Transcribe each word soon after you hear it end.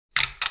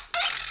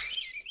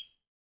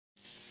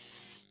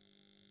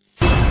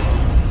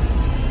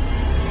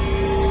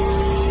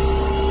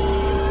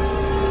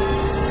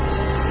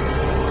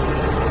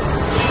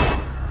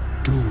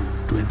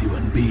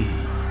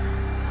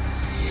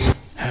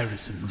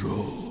কে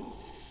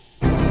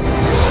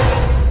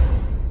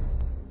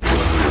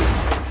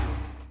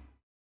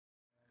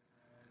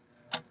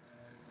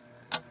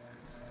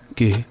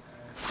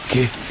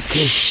কে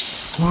কে?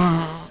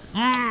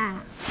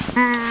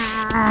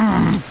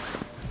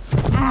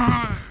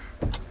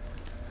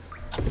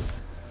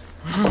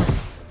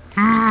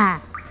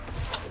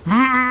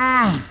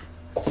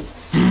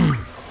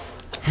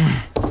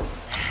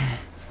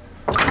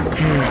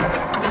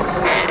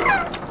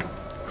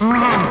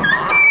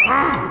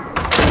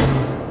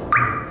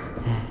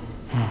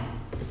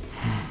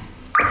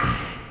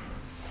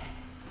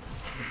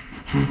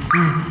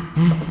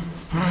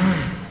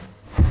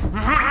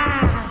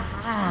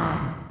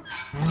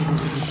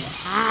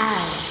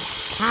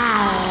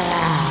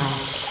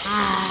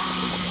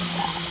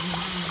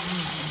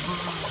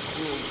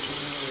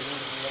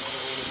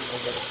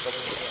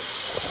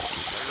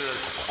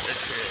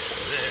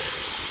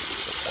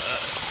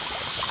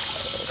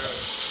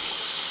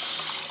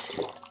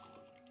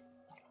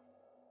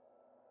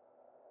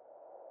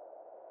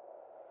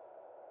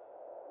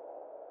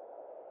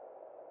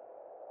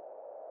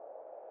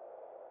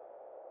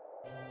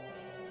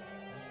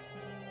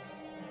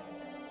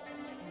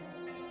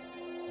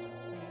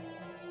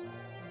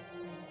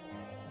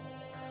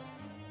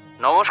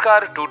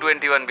 নমস্কার,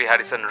 221 B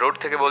Harrison road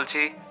থেকে বলছি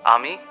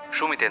আমি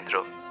সুমিতেন্দ্র।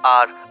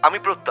 আর আমি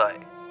প্রত্যয়।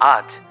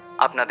 আজ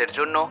আপনাদের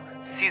জন্য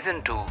সিজন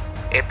 2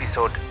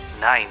 এপিসোড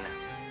 9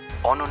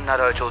 অনন্যা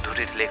রায়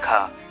চৌধুরীর লেখা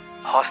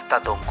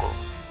হস্তাতঙ্ক।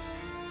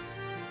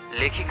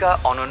 লেখিকা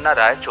অনন্যা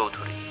রায়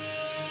চৌধুরী।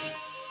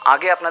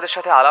 আগে আপনাদের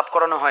সাথে আলাপ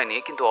করানো হয়নি,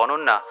 কিন্তু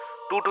অনন্যা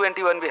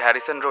 221 বি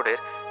হ্যারিসন রোডের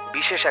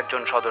বিশেষ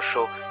একজন সদস্য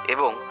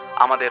এবং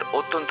আমাদের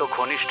অত্যন্ত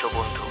ঘনিষ্ঠ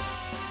বন্ধু।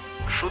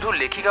 শুধু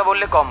লেখিকা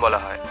বললে কম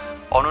বলা হয়।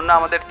 অনন্যা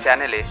আমাদের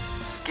চ্যানেলে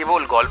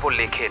কেবল গল্প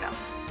লেখে না,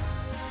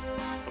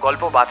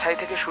 গল্প বাছাই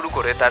থেকে শুরু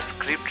করে তার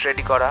স্ক্রিপ্ট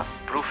রেডি করা,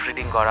 প্রুফ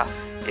রিডিং করা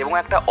এবং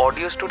একটা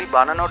অডিও স্টোরি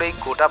বানানোর এই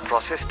গোটা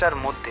প্রসেসটার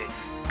মধ্যে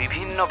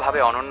বিভিন্নভাবে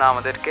অনন্যা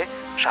আমাদেরকে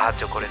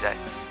সাহায্য করে যায়।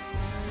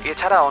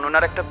 এছাড়া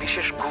অনন্যার একটা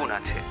বিশেষ গুণ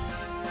আছে,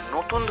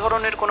 নতুন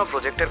ধরনের কোনো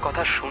প্রজেক্টের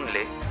কথা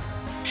শুনলে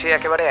সে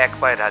একেবারে এক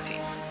পায়ে রাজি।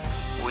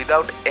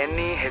 উইদাউট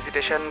এনি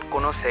হেজিটেশন,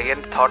 কোনো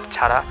সেকেন্ড থট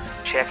ছাড়া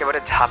সে একেবারে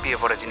ঝাঁপিয়ে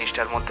পড়ে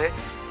জিনিসটার মধ্যে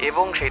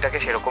এবং সেইটাকে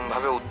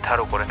সেরকমভাবে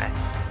উদ্ধারও করে নেয়।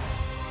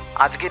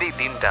 আজকের এই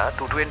দিনটা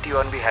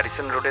 221 বি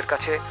হ্যারিসন রোডের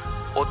কাছে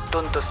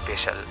অত্যন্ত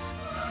স্পেশাল।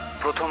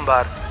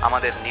 প্রথমবার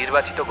আমাদের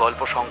নির্বাচিত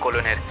গল্প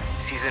সংকলনের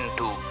সিজন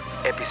 2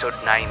 এপিসোড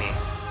 9-এ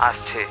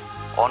আসছে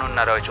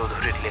অনন্যা রায়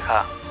চৌধুরীর লেখা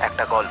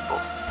একটা গল্প।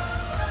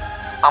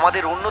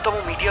 আমাদের অন্যতম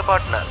মিডিয়া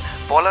পার্টনার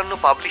পলান্ন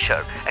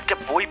পাবলিশার একটা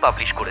বই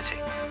পাবলিশ করেছে,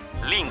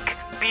 লিংক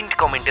পিন্ড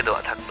কমেন্টে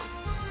দেওয়া থাকলো।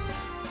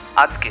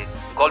 আজকে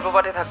গল্প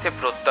পাঠে থাকছে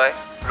প্রত্যয়,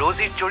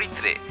 রোজির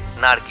চরিত্রে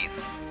নার্গিস,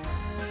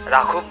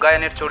 রাঘব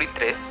গায়নের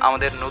চরিত্রে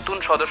আমাদের নতুন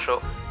সদস্য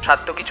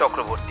সাত্যকী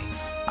চক্রবর্তী,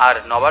 আর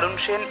নবারুণ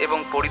সেন এবং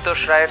পরিতোষ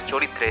রায়ের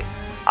চরিত্রে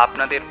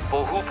আপনাদের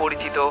বহু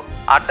পরিচিত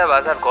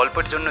আড্ডাবাজ আর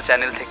গল্পের জন্য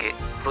চ্যানেল থেকে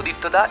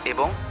প্রদীপ্তদা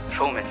এবং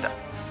সৌমেনদা।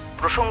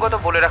 প্রসঙ্গত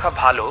বলে রাখা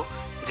ভালো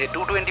যে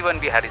 221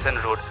 B Harrison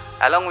road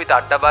along with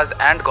Addabaj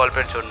and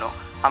গল্পের জন্য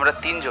আমরা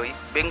তিনজনই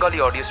বেঙ্গলি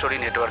অডিও স্টোরি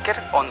নেটওয়ার্কের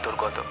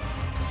অন্তর্গত।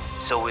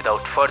 So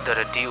without further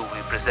adieu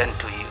we present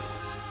to you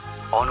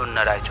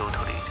Ananya Roy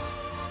চৌধুরীর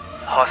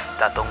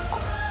হস্তাতঙ্ক।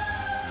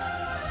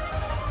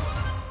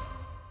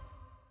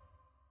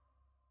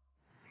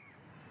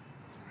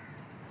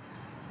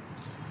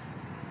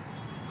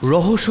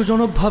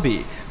 রহস্যজনকভাবে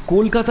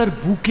কলকাতার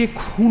বুকে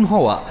খুন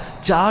হওয়া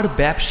 4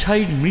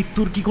 ব্যবসায়ীর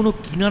মৃত্যুর কি কোনো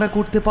কিনারা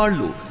করতে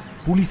পারল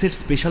পুলিশের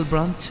স্পেশাল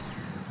ব্রাঞ্চ?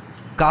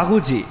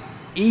 কাগজে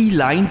এই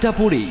লাইনটা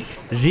পড়েই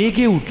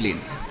রেগে উঠলেন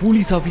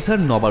পুলিশ অফিসার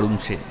নবারুণ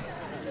সেন।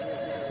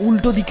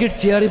 উল্টো দিকের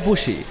চেয়ারে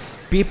বসে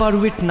পেপার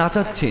ওয়েট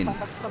নাচাচ্ছেন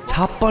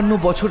 56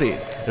 বছরের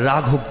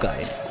রাঘব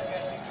গায়েন।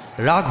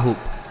 রাঘব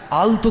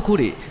আলতো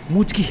করে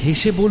মুচকি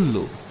হেসে বলল,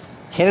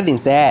 ছেড়ে দিন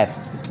স্যার,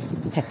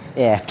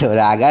 এত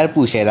রাগ আর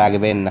পুষে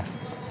রাখবেন না,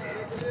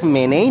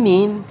 মেনেই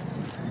নিন,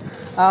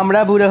 আমরা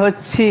বুড়ো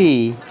হচ্ছি।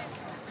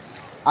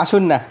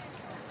 আসুন না,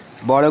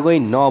 বড় কই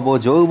নব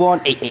যৌবন।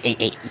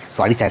 এই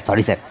সরি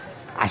স্যার,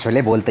 আসলে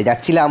বলতে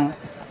যাচ্ছিলাম,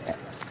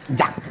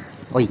 যাক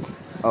ওই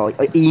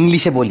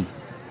ইংলিশে বলি,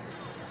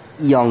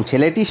 ইয়ং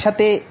ছেলেটির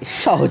সাথে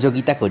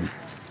সহযোগিতা করি।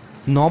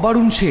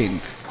 নবারুণ সেন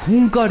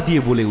হুঙ্কার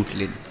দিয়ে বলে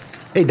উঠলেন,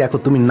 এই দেখো,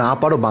 তুমি না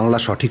পারো বাংলা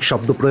সঠিক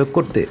শব্দ প্রয়োগ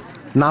করতে,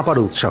 না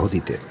পারো উৎসাহ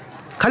দিতে,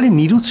 খালি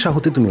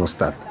নিরুৎসাহতে তুমি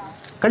ওস্তাদ।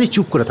 কাজে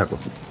চুপ করে থাকো,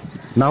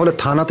 না হলে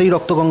থানাতেই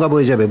রক্তগঙ্গা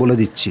বয়ে যাবে, বলে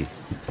দিচ্ছি।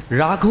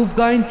 রাঘব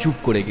গায়েন চুপ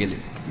করে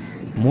গেলেন।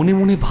 মনে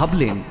মনে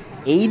ভাবলেন,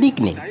 এই দিক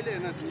নেই,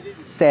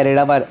 স্যারের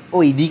আবার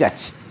ওই দিক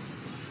আছে।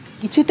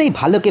 কিছুতেই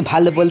ভালোকে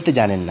ভালো বলতে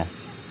জানেন না,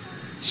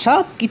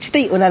 সব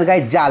কিছুতেই ওনার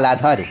গায়ে জ্বালা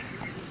ধরে।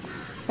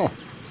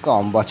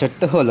 কম বছর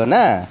তো হলো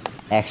না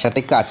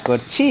একসাথে কাজ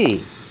করছি।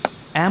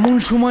 এমন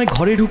সময়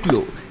ঘরে ঢুকলো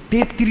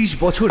 33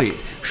 বছরে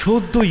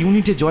সদ্য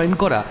ইউনিটে জয়েন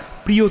করা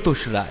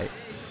প্রিয়তোষ রায়।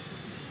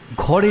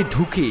 ঘরে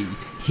ঢুকেই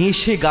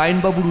হেসে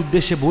গায়েনবাবুর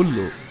উদ্দেশ্যে বলল,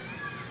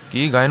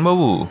 কি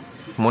গায়েনবাবু,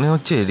 মনে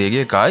হচ্ছে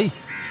রেগে কাই?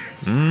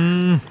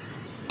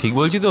 ঠিক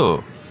বলছি তো?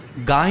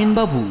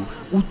 গায়েনবাবু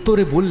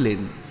উত্তরে বললেন,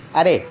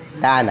 আরে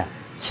না,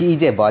 কি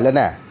যে বলো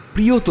না।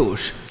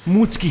 প্রিয়তোষ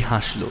মুচকি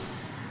হাসল।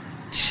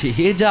 সে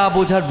যা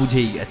বোঝার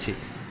বুঝেই গেছে,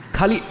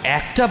 খালি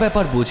একটা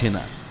ব্যাপার বোঝে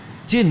না,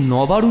 যে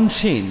নবারুণ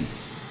সেন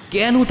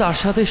কেন তার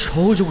সাথে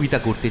সহযোগিতা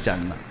করতে চান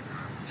না।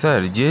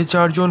 স্যার, যে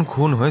 4 জন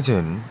খুন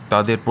হয়েছেন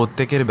তাদের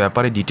প্রত্যেকের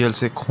ব্যাপারে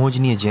ডিটেলসে খোঁজ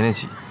নিয়ে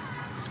জেনেছি,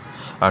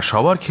 আর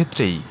সবার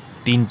ক্ষেত্রেই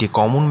 3টে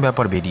কমন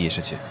ব্যাপার বেরিয়ে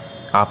এসেছে।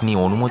 আপনি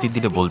অনুমতি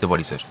দিলে বলতে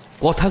পারি স্যার।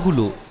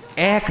 কথাগুলো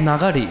এক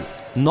নাগাড়ে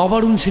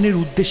নবারুণ সেনের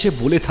উদ্দেশ্যে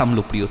বলে থামল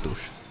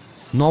প্রিয়তোষ।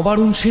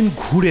 নবারুণ সেন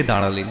ঘুরে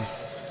দাঁড়ালেন।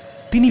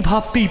 তিনি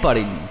ভাবতেই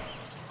পারেননি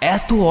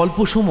এত অল্প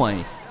সময়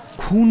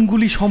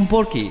খুনগুলি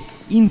সম্পর্কে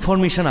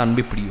ইনফরমেশন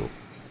আনবে প্রিয়।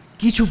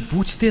 কিছু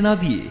বুঝতে না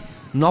দিয়ে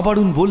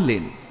নবারুণ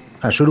বললেন,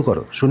 হ্যাঁ, শুরু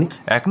করো, শুনি।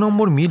 1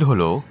 নম্বর মিল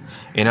হলো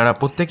এনারা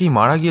প্রত্যেকেই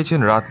মারা গিয়েছেন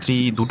রাত্রি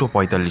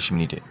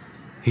 2:45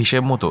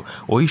 হিসেব মতো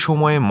ওই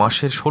সময়ে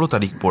মাসের 16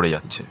 তারিখ পড়ে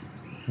যাচ্ছে।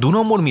 2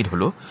 নম্বর মিল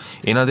হলো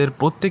এনাদের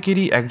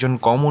প্রত্যেকেরই একজন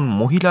কমন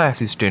মহিলা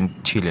অ্যাসিস্ট্যান্ট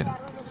ছিলেন।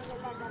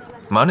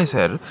 মানে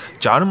স্যার,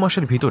 4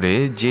 মাসের ভিতরে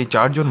যে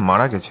 4 জন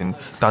মারা গেছেন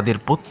তাদের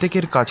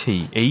প্রত্যেকের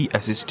কাছেই এই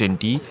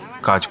অ্যাসিস্ট্যান্টই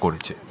কাজ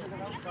করেছে।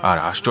 আর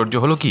আশ্চর্য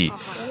হলো কি,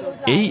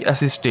 এই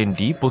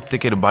অ্যাসিস্ট্যান্টই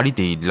প্রত্যেকের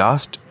বাড়িতেই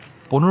লাস্ট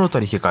 15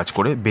 তারিখে কাজ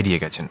করে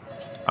বেরিয়ে গেছেন,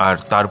 আর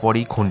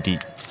তারপরেই খুনটি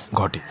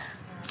ঘটে।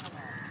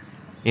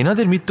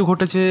 এনাদের মৃত্যু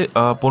ঘটেছে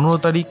 15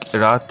 তারিখ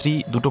রাত্রি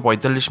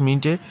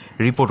 2:45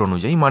 রিপোর্ট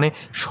অনুযায়ী, মানে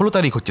 16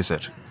 তারিখ হচ্ছে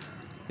স্যার।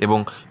 এবং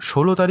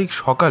 16 তারিখ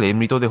সকালে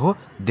মৃতদেহ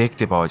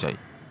দেখতে পাওয়া যায়।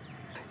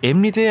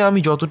 এমনিতে আমি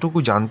যতটুকু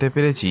জানতে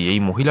পেরেছি, এই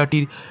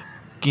মহিলাটির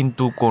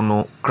কিন্তু কোনো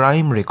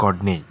ক্রাইম রেকর্ড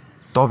নেই,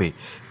 তবে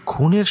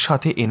খুনের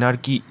সাথে এনার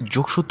কি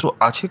যোগসূত্র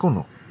আছে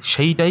কোনো,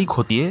 সেইটাই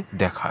খতিয়ে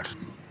দেখার।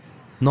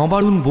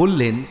 নবারুণ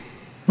বললেন,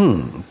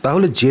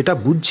 তাহলে যেটা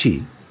বুঝছি,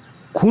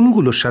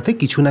 খুনগুলোর সাথে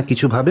কিছু না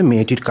কিছুভাবে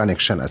মেয়েটির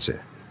কানেকশন আছে।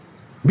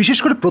 বিশেষ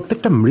করে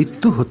প্রত্যেকটা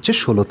মৃত্যু হচ্ছে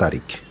 16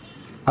 তারিখ,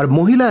 আর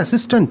মহিলা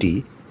অ্যাসিস্ট্যান্টই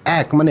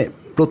মানে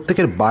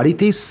প্রত্যেকের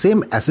বাড়িতেই সেম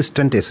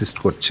অ্যাসিস্ট্যান্ট অ্যাসিস্ট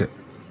করছে।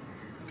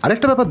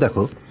 আরেকটা ব্যাপার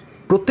দেখো,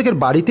 প্রত্যেকের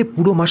বাড়িতে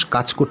পুরো মাস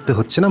কাজ করতে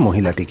হচ্ছে না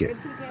মহিলাটিকে,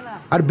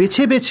 আর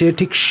বেছে বেছে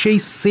ঠিক সেই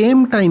সেম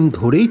টাইম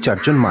ধরেই 4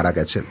 জন মারা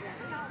গেছেন।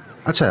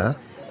 আচ্ছা,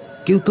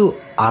 কেউ তো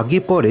আগে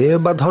পরে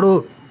বা ধরো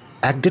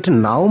এক ডেটে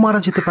নাও মারা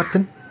যেতে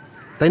পারতেন,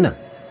 তাই না?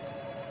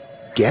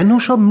 কেন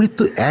সব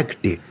মৃত্যু এক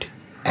ডেট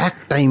এক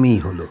টাইমেই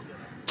হলো?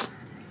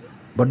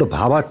 বড্ড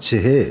ভাবাচ্ছে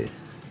হে।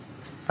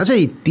 আচ্ছা,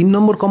 এই 3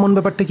 নম্বর কমন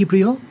ব্যাপারটা কি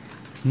প্রিয়?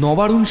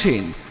 নবারুণ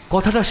সেন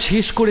কথাটা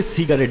শেষ করে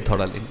সিগারেট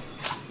ধরালেন।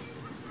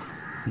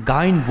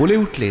 গায়েন বলে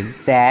উঠলেন,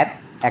 স্যার,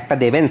 একটা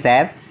দেবেন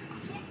স্যার?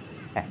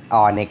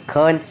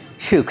 অনেকক্ষণ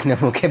শুকনো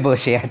মুখে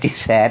বসে আছি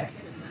স্যার,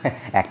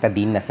 একটা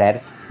দিন না স্যার।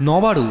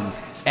 নবারুণ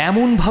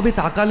এমনভাবে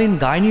তাকালেন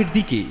গায়েনের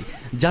দিকে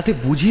যাতে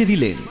বুঝিয়ে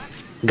দিলেন,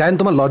 গায়েন,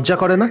 তোমার লজ্জা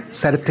করে না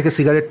স্যারের থেকে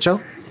সিগারেট চাও?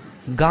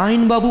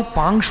 গায়েনবাবু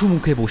পাংশু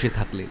মুখে বসে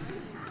থাকলেন।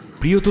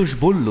 প্রিয়তোষ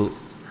বলল,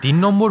 3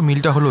 নম্বর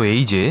মিলটা হলো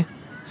এই যে,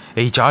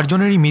 এই 4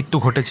 জনেরই মৃত্যু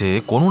ঘটেছে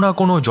কোনো না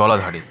কোনো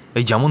জলাধারে।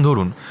 এই যেমন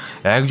ধরুন,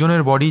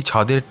 একজনের বডি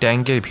ছাদের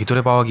ট্যাঙ্কের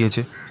ভিতরে পাওয়া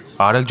গিয়েছে,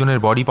 আর একজনের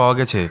বডি পাওয়া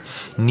গেছে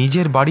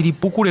নিজের বাড়িরই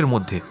পুকুরের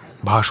মধ্যে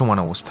ভাসমান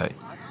অবস্থায়।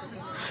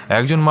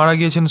 একজন মারা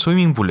গিয়েছেন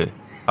সুইমিং পুলে,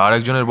 আর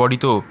একজনের বডি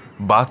তো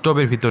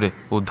বাথটবের ভিতরে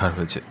উদ্ধার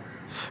হয়েছে।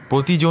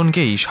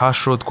 প্রতিজনকেই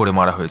শ্বাসরোধ করে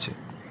মারা হয়েছে।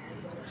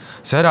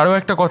 স্যার, আরও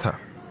একটা কথা,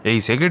 এই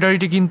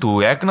সেক্রেটারিটি কিন্তু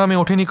এক নামে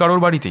ওঠেনি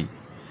কারোর বাড়িতেই,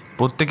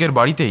 প্রত্যেকের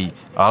বাড়িতেই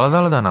আলাদা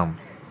আলাদা নাম।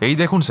 এই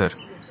দেখুন স্যার,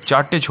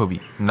 4টে ছবি,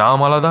 নাম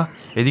আলাদা,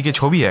 এদিকে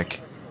ছবি এক,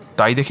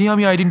 তাই দেখেই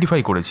আমি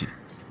আইডেন্টিফাই করেছি।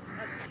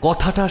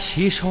 কথাটা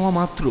শেষ হওয়া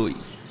মাত্রই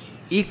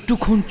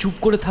একটুক্ষণ চুপ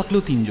করে থাকলো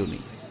 3 জনে।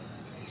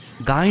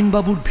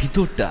 গায়েনবাবুর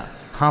ভিতরটা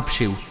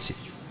হাঁপসে উঠছে।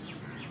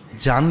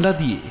 জানলা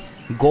দিয়ে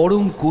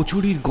গরম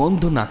কচুরির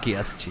গন্ধ নাকে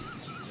আসছে।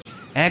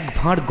 এক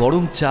ভাঁড়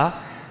গরম চা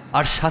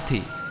আর সাথে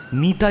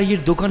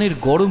নিতাইয়ের দোকানের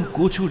গরম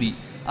কচুরি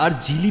আর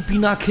জিলিপি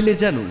না খেলে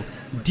যেন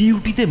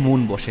ডিউটিতে মন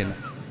বসে না।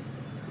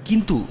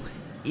 কিন্তু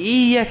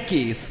এই এক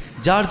কেস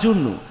যার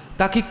জন্য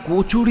তাকে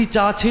কচুরি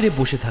চা ছেড়ে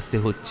বসে থাকতে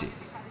হচ্ছে।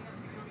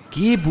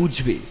 কে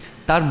বুঝবে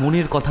তার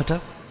মনের কথাটা?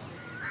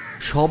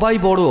 সবাই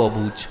বড়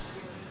অবুঝ।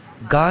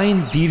 গায়েন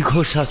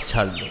দীর্ঘশ্বাস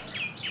ছাড়ল।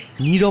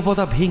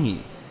 নীরবতা ভেঙে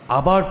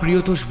আবার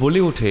প্রিয়তোষ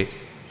বলে ওঠে,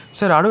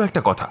 স্যার, আরও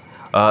একটা কথা,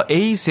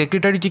 এই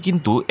সেক্রেটারিটি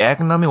কিন্তু এক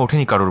নামে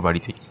ওঠেনি কারোর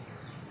বাড়িতেই,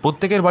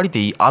 প্রত্যেকের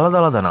বাড়িতেই আলাদা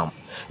আলাদা নাম।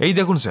 এই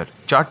দেখুন স্যার,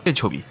 4টে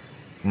ছবি,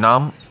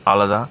 নাম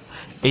আলাদা,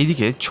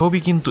 এইদিকে ছবি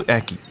কিন্তু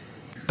একই,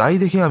 তাই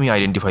দেখে আমি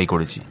আইডেন্টিফাই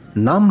করেছি।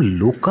 নাম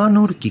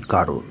লোকানোর কি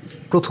কারণ,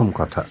 প্রথম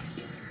কথা।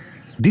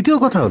 দ্বিতীয়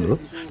কথা হলো,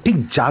 ঠিক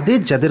যাদের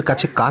যাদের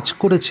কাছে কাজ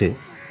করেছে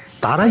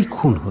তারাই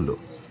খুন হলো।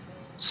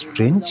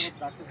 স্ট্রেঞ্জ।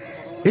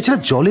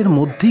 এছাড়া জলের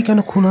মধ্যেই কেন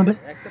খুন হবে?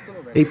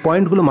 এই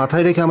পয়েন্টগুলো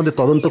মাথায় রেখে আমাদের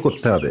তদন্ত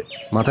করতে হবে,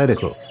 মাথায়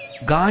রেখো।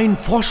 গায়েন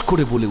ফস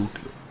করে বলে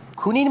উঠল,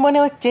 খুনির মনে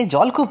হচ্ছে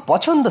জল খুব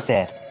পছন্দ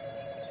স্যার।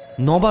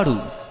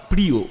 নবারুণ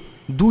প্রিয়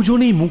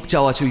দুজনেই মুখ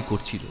চাওয়াচুই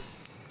করছিল।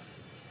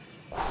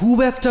 খুব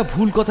একটা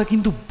ভুল কথা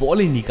কিন্তু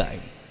বলেনি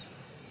গায়েন।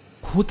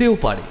 হতেও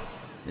পারে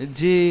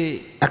যে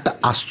একটা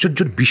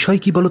আশ্চর্যের বিষয়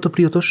কি বলতো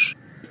প্রিয়তোষ,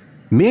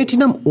 মেয়েটি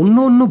নাম অন্য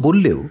অন্য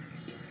বললেও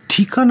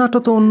ঠিকানাটা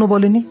তো অন্য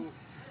বলেনি।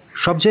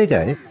 সব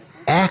জায়গায়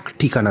এক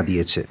ঠিকানা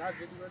দিয়েছে।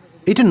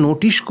 এটা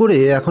নোটিশ করে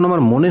এখন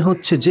আমার মনে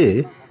হচ্ছে যে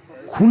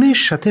খুনের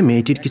সাথে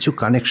মেয়েটির কিছু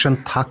কানেকশন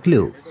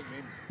থাকলেও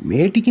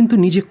মেয়েটি কিন্তু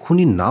নিজে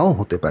খুনি নাও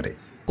হতে পারে।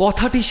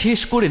 কথাটি শেষ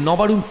করে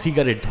নবারুণ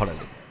সিগারেট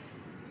ধরালেন।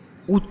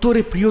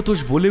 উত্তরে প্রিয়তোষ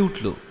বলে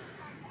উঠল,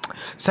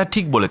 স্যার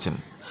ঠিক বলেছেন,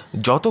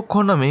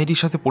 যতক্ষণ না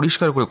মেয়েটির সাথে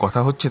পরিষ্কার করে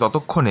কথা হচ্ছে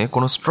ততক্ষণে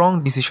কোনো স্ট্রং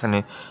ডিসিশনে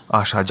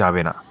আসা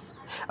যাবে না।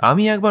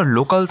 আমি একবার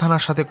লোকাল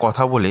থানার সাথে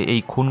কথা বলে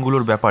এই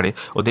খুনগুলোর ব্যাপারে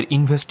ওদের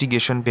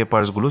ইনভেস্টিগেশন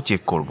পেপারসগুলো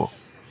চেক করব।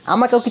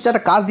 আমাকেও কিছু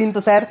একটা কাজ দিন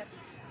তো স্যার,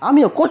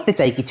 আমিও করতে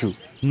চাই কিছু।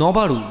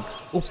 নবারুণ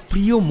ও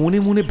প্রিয় মনে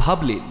মনে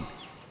ভাবলেন,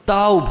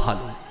 তাও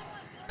ভালো,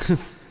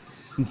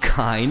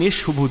 গায়নের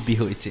সুবুদ্ধি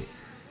হয়েছে,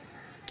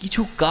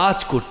 কিছু কাজ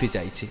করতে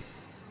চাইছে।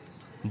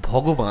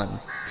 ভগবান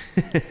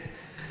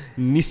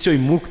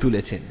নিশ্চয়ই মুখ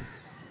তুলেছেন।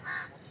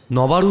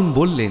 নবারুণ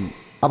বললেন,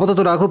 আপাতত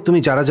রাঘব, তুমি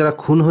যারা যারা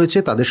খুন হয়েছে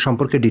তাদের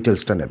সম্পর্কে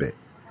ডিটেলসটা নেবে।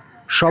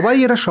 সবাই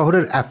এরা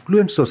শহরের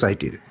অ্যাফ্লুয়েন্ট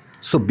সোসাইটির,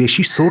 সো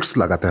বেশি সোর্স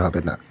লাগাতে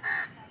হবে না।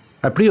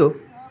 আর প্রিয়,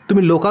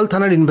 তুমি লোকাল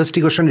থানার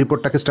ইনভেস্টিগেশন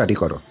রিপোর্টটাকে স্টাডি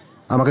করো,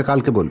 আমাকে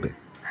কালকে বলবে।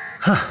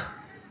 হ্যাঁ,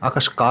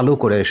 আকাশ কালো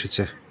করে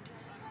এসেছে,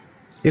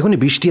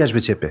 এখনই বৃষ্টি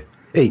আসবে চেপে।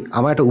 এই,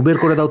 আমার একটা উবের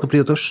করে দাও তো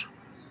প্রিয়তোষ।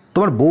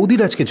 তোমার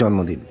বৌদির আজকে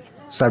জন্মদিন,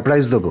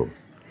 সারপ্রাইজ দেবো।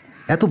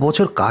 এত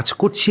বছর কাজ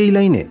করছি এই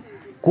লাইনে,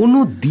 কোনো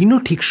দিনও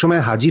ঠিক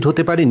সময় হাজির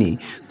হতে পারিনি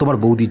তোমার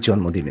বৌদির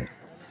জন্মদিনে।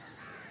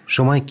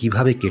 সময়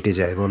কিভাবে কেটে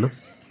যায় বলো।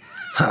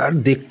 আর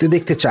দেখতে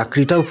দেখতে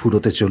চাকরিটাও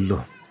ফুরোতে চলল,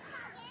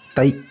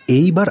 তাই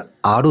এইবার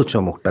আরও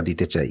চমকটা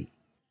দিতে চাই।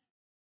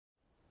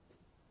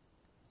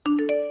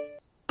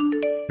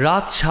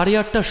 রাত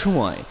 8:30টার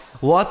সময়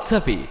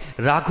হোয়াটসঅ্যাপে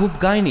রাঘব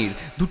গায়নের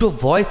দুটো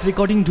ভয়েস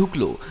রেকর্ডিং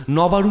ঢুকলো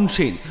নবারুণ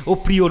সেন ও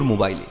প্রিয়র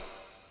মোবাইলে।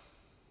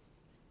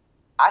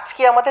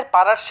 আজকে আমাদের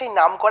পাড়ার সেই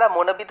নামকরা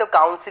মনোবিদ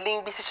কাউন্সিলিং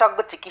বিশেষজ্ঞ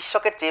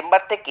চিকিৎসকের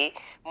চেম্বার থেকে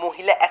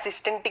মহিলা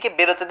অ্যাসিস্ট্যান্টটিকে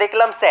বেরোতে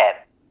দেখলাম স্যার।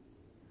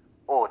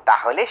 ও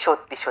তাহলে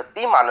সত্যি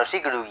সত্যি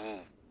মানসিক রুগী।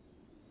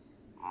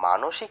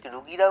 মানসিক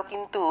রুগীরাও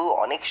কিন্তু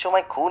অনেক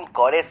সময় খুন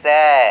করে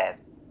স্যার।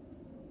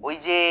 ওই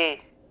যে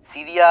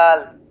সিরিয়াল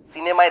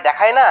সিনেমায়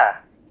দেখায় না,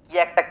 কি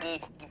একটা কি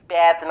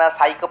প্যাথ না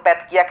সাইকোপ্যাথ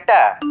কি একটা।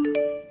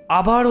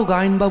 আবারও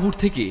গায়নবাবুর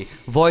থেকে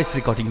ভয়েস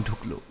রেকর্ডিং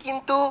ঢুকলো।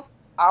 কিন্তু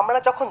আমরা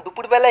যখন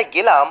দুপুরবেলায়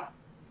গেলাম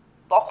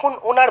তখন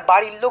ওনার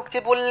বাড়ির লোক যে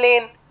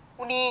বললেন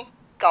উনি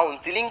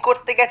কাউন্সিলিং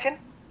করতে গেছেন,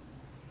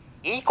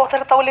 এই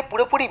কথাটা তাহলে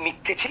পুরোপুরি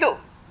মিথ্যে ছিল?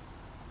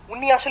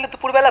 উনি আসলে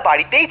দুপুরবেলা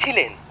বাড়িতেই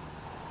ছিলেন।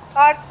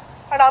 আর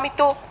আর আমি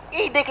তো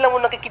এই দেখলাম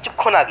ওনাকে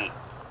কিছুক্ষণ আগে,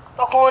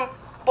 তখন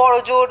বড়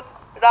জোর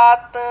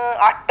রাত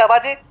 8টা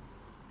বাজে।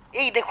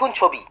 এই দেখুন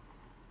ছবি।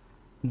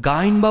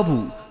 গায়নবাবু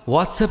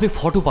হোয়াটসঅ্যাপে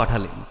ফটো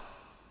পাঠালেন।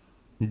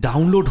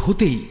 ডাউনলোড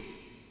হতেই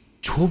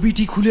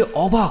ছবিটি খুলে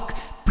অবাক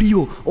প্রিয়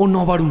ও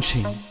নবারুণ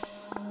সেন।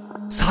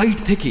 সাইড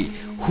থেকে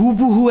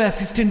হুবহু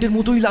অ্যাসিস্ট্যান্টের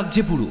মতোই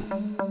লাগছে পুরো।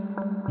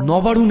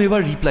 নবারুণ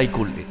এবার রিপ্লাই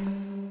করলেন,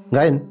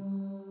 গায়েন,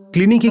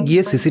 ক্লিনিকে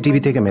গিয়ে সিসিটিভি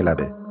থেকে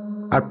মেলাবে,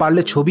 আর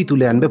পারলে ছবি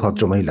তুলে আনবে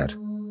ভদ্রমহিলার।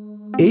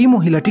 এই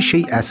মহিলাটি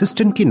সেই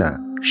অ্যাসিস্ট্যান্ট কি না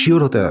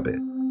শিওর হতে হবে।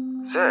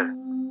 স্যার,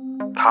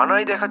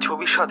 থানায় দেখা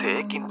ছবির সাথে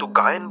কিন্তু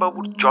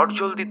গায়েনবাবুর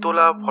চটজলদি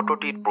তোলা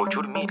ফটোটির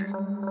প্রচুর মিল।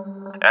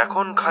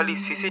 এখন খালি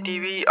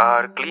সিসিটিভি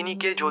আর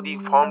ক্লিনিকে যদি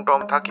ফর্ম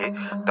টম থাকে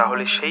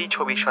তাহলে সেই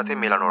ছবির সাথে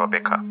মেলানোর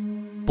অপেক্ষা।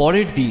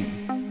 পরের দিন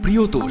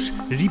প্রিয়তোষ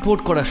রিপোর্ট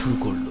করা শুরু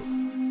করল।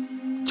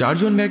 4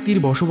 জন ব্যক্তির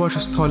বসবাস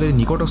স্থলের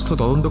নিকটস্থ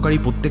তদন্তকারী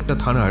প্রত্যেকটা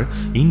থানার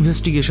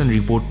ইনভেস্টিগেশন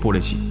রিপোর্ট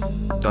পড়েছি।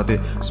 তাতে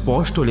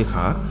স্পষ্ট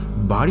লেখা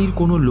বাড়ির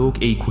কোনো লোক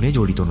এই খুনে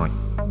জড়িত নয়।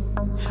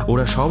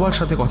 ওরা সবার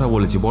সাথে কথা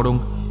বলেছে, বরং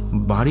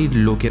বাড়ির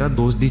লোকেরা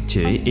দোষ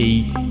দিচ্ছে এই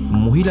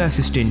মহিলা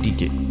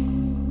অ্যাসিস্ট্যান্টটিকে।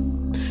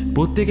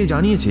 প্রত্যেকে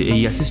জানিয়েছে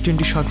এই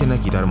অ্যাসিস্ট্যান্টের সাথে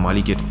নাকি তার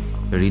মালিকের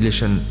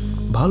রিলেশন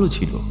ভালো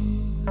ছিল,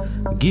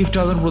 গিফট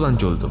আদান প্রদান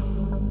চলত।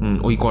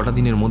 ওই কটা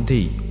দিনের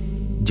মধ্যেই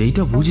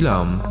যেইটা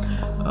বুঝলাম,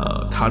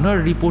 থানার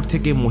রিপোর্ট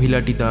থেকে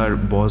মহিলাটি তার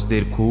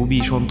বসদের খুবই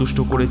সন্তুষ্ট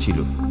করেছিল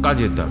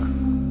কাজের দ্বারা।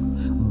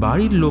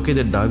 বাড়ির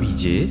লোকেদের দাবি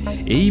যে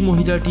এই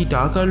মহিলাটি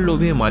টাকার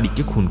লোভে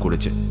মালিককে খুন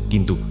করেছে,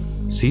 কিন্তু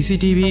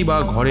সিসিটিভি বা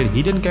ঘরের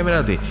হিডেন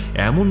ক্যামেরাতে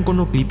এমন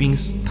কোনো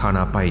ক্লিপিংস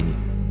থানা পায়নি।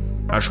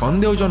 আর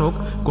সন্দেহজনক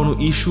কোনো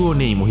ইস্যুও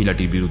নেই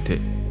মহিলাটির বিরুদ্ধে।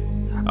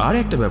 আর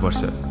একটা ব্যাপার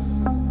স্যার,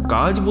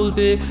 কাজ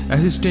বলতে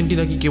অ্যাসিস্ট্যান্টটি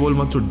নাকি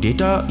কেবলমাত্র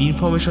ডেটা,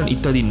 ইনফরমেশন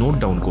ইত্যাদি নোট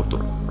ডাউন করতো,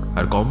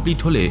 আর কমপ্লিট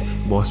হলে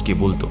বসকে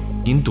বলতো।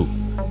 কিন্তু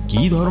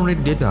কী ধরনের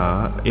ডেটা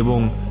এবং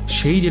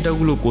সেই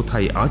ডেটাগুলো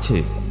কোথায় আছে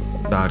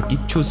তার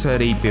কিচ্ছু স্যার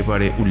এই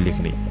পেপারে উল্লেখ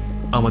নেই।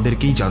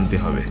 আমাদেরকেই জানতে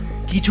হবে।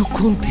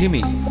 কিছুক্ষণ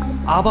থেমে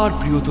আবার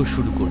প্রিয়তোষ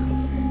শুরু করল।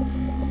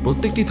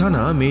 প্রত্যেকটি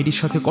থানা মেয়েটির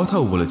সাথে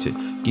কথাও বলেছে,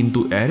 কিন্তু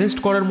অ্যারেস্ট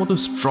করার মতো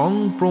স্ট্রং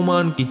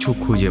প্রমাণ কিছু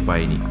খুঁজে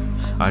পায়নি।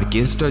 আর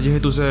কেসটা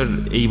যেহেতু স্যার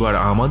এইবার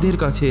আমাদের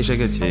কাছে এসে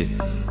গেছে,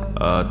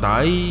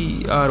 তাই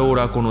আর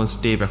ওরা কোনো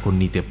স্টেপ এখন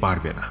নিতে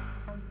পারবে না।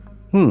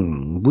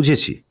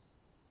 বুঝেছি।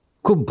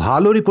 খুব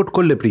ভালো রিপোর্ট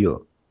করলে প্রিয়,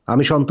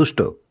 আমি সন্তুষ্ট।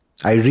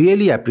 I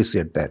really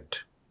appreciate that.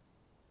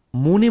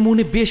 মনে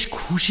মনে বেশ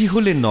খুশি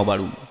হলেন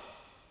নবারুণ।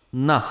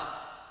 না,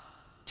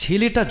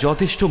 ছেলেটা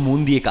যথেষ্ট মন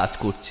দিয়ে কাজ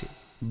করছে,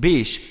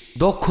 বেশ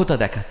দক্ষতা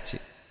দেখাচ্ছে।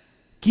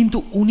 কিন্তু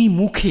উনি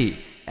মুখে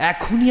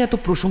এখনই এত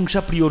প্রশংসা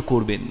প্রিয়র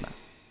করবেন না।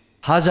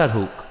 হাজার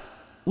হোক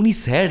উনি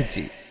স্যার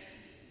যে।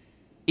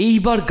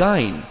 এইবার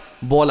গায়েন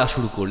বলা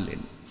শুরু করলেন।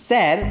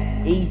 স্যার,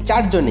 এই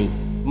চারজনেই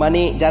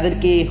মানে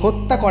যাদেরকে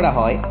হত্যা করা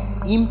হয়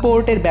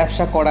ইম্পোর্টের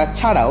ব্যবসা করা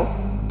ছাড়াও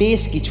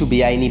বেশ কিছু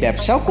বেআইনি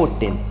ব্যবসাও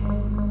করতেন।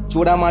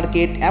 চোরা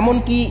মার্কেট,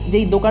 এমনকি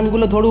যেই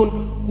দোকানগুলো ধরুন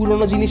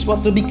পুরনো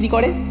জিনিসপত্র বিক্রি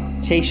করে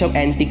সেই সব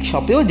অ্যান্টিক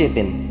শপেও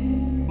যেতেন।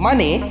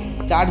 মানে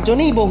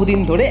চারজনেই বহুদিন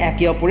ধরে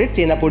একে অপরের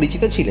চেনা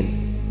পরিচিত ছিলেন।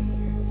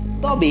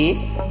 তবে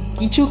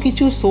কিছু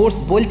কিছু সোর্স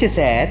বলছে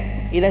স্যার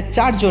এরা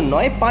 4 জন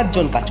নয় 5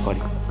 জন কাজ করে।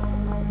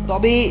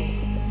 তবে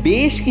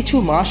বেশ কিছু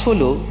মাস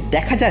হলো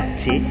দেখা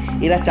যাচ্ছে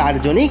এরা 4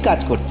 জনেই কাজ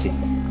করছে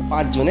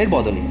 5 জনের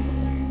বদলে।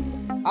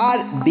 আর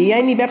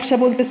বেআইনি ব্যবসা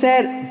বলতে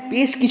স্যার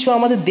বেশ কিছু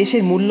আমাদের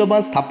দেশের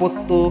মূল্যবান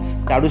স্থাপত্য,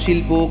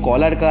 চারুশিল্প,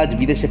 কলার কাজ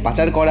বিদেশে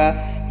পাচার করা,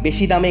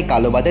 বেশি দামে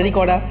কালোবাজারি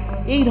করা,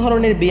 এই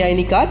ধরনের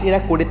বেআইনি কাজ এরা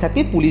করে থাকে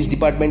পুলিশ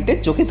ডিপার্টমেন্টের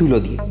চোখে ধুলো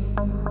দিয়ে।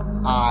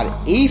 আর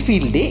এই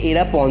ফিল্ডে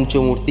এরা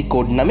পঞ্চমূর্তি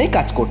কোড নামে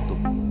কাজ করত।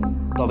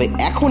 তবে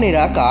এখন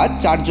এরা কাজ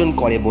 4 জন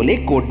করে বলে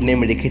কোড নেম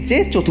রেখেছে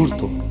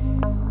চতুর্থ।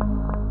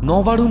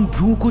 নবারুণ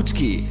ভ্রু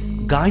কুচকে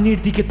গায়েনের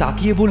দিকে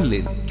তাকিয়ে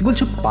বললেন, কি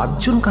বলছো 5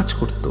 জন কাজ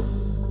করত,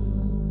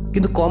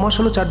 কিন্তু কমাস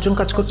হলো 4 জন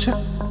কাজ করছে?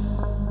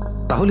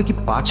 তাহলে কি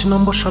 5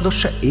 নম্বর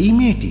সদস্য এই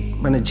মেয়েটি,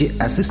 মানে যে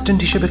অ্যাসিস্ট্যান্ট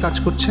হিসেবে কাজ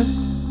করছে?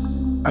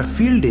 আর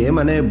ফিল্ডে,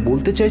 মানে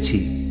বলতে চাইছি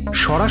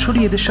সরাসরি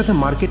এদের সাথে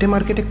মার্কেটে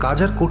মার্কেটে কাজ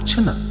আর করছে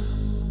না।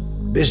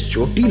 বেশ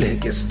জটিল এই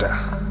কেসটা,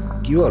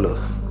 কি বলো?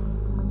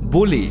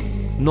 বলে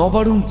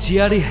নবারুণ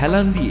চেয়ারে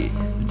হেলান দিয়ে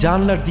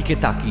জানলার দিকে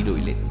তাকিয়ে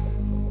রইলেন।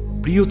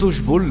 প্রিয়তোষ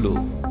বলল,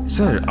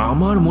 স্যার,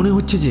 আমার মনে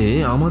হচ্ছে যে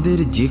আমাদের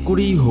যে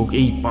করেই হোক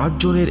এই 5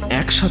 জনের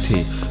একসাথে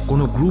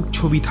কোনো গ্রুপ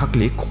ছবি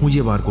থাকলে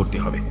খুঁজে বার করতে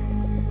হবে।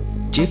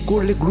 চেক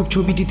করলে গ্রুপ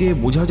ছবিটিতে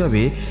বোঝা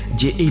যাবে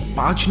যে এই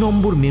 5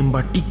 নম্বর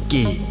মেম্বারটি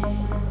কে।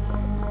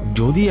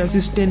 যদি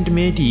অ্যাসিস্ট্যান্ট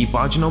মেয়েটি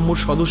 5 নম্বর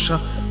সদস্য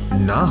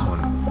না হন,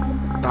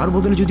 তার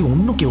বদলে যদি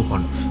অন্য কেউ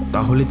হন,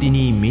 তাহলে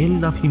তিনি মেল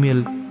না ফিমেল,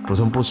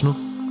 প্রথম প্রশ্ন।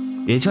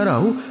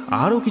 এছাড়াও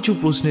আরও কিছু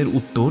প্রশ্নের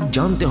উত্তর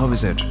জানতে হবে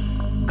স্যার।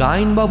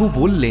 গায়েনবাবু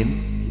বললেন,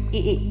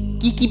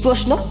 কি কি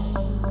প্রশ্ন?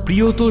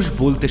 প্রিয়তোষ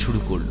বলতে শুরু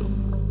করলো,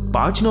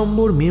 5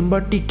 নম্বর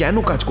মেম্বারটি কেন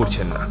কাজ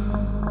করছেন না?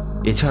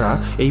 এছাড়া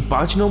এই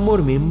 5 নম্বর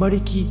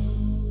মেম্বারই কি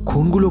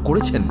খুনগুলো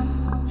করেছেন,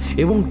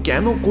 এবং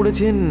কেন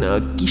করেছেন,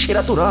 কিসের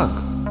এত রাগ,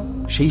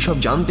 সেই সব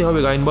জানতে হবে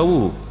গায়েনবাবু।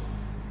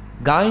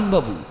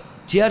 গায়েনবাবু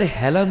চেয়ারে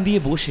হেলান দিয়ে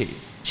বসে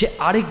সে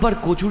আরেকবার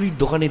কচুরির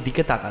দোকানের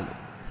দিকে তাকালো।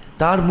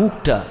 তার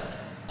মুখটা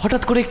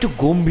হঠাৎ করে একটু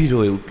গম্ভীর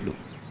হয়ে উঠল।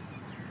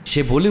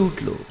 সে বলে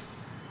উঠল,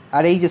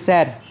 আর এই যে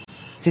স্যার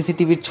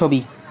সিসিটিভির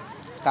ছবি,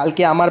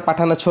 কালকে আমার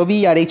পাঠানো ছবি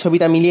আর এই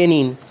ছবিটা মিলিয়ে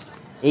নিন।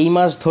 এই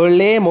মাস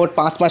ধরলে মোট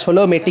 5 মাস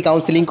হলো মেয়েটি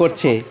কাউন্সিলিং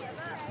করছে।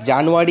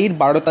 জানুয়ারির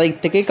 12 তারিখ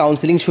থেকে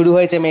কাউন্সিলিং শুরু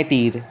হয়েছে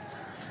মেয়েটির।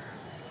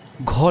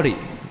 ঘরে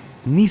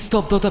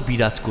নিস্তব্ধতা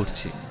বিরাজ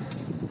করছে।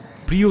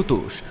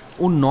 প্রিয়তোষ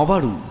ও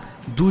নবারুণ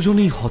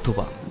দুজনেই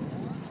হতবাক।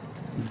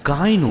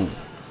 গায়েনও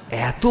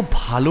এত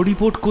ভালো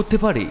রিপোর্ট করতে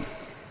পারে,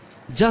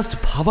 জাস্ট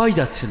ভাবাই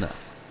যাচ্ছে না।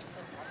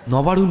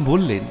 নবারুণ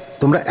বললেন,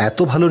 তোমরা এত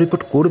ভালো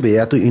রিপোর্ট করবে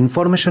এত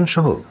ইনফরমেশন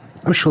সহ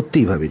আমি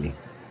সত্যিই ভাবিনি।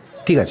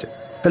 ঠিক আছে,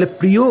 তাহলে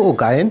প্রিয় ও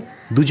গায়েন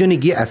দুজনে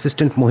গিয়ে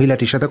অ্যাসিস্ট্যান্ট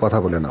মহিলাটির সাথে কথা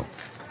বলে নাও।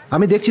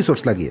 আমি দেখছি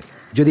সোর্স লাগিয়ে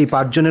যদি এই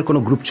 5 জনের কোনো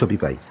গ্রুপ ছবি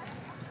পাই।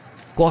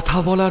 কথা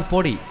বলার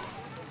পরে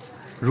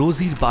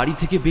রোজির বাড়ি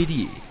থেকে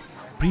বেরিয়ে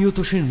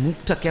প্রিয়তোষের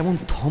মুখটা কেমন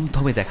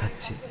থমথমে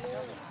দেখাচ্ছে।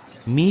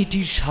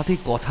 মেয়েটির সাথে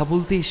কথা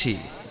বলতে এসে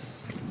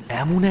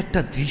এমন একটা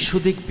দৃশ্য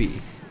দেখবে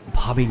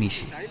ভাবেনি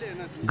সে।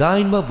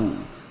 গায়েনবাবু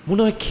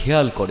মনে হয়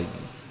খেয়াল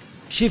করেনি,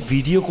 সে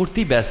ভিডিও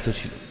করতেই ব্যস্ত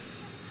ছিল।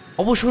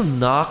 অবশ্য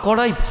না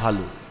করাই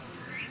ভালো,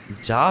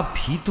 যা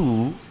ভীতু।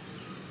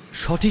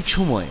 সঠিক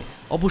সময়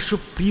অবশ্য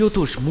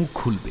প্রিয়তোষ মুখ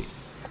খুলবে।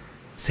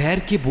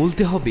 স্যারকে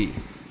বলতে হবে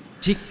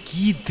যে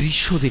কি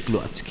দৃশ্য দেখলো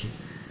আজকে।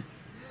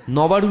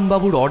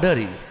 নবারুণবাবুর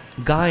অর্ডারে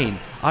গায়েন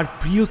আর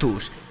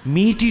প্রিয়তোষ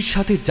মেয়েটির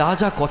সাথে যা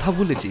যা কথা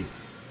বলেছে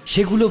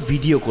সেগুলো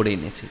ভিডিও করে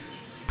এনেছে।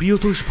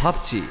 প্রিয়তোষ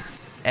ভাবছে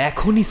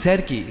এখনই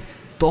স্যারকে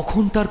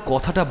তখন তার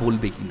কথাটা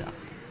বলবে কিনা।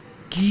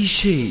 কি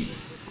সেই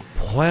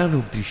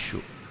ভয়ানক দৃশ্য,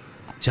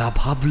 যা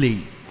ভাবলেই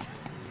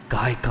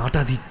গায়ে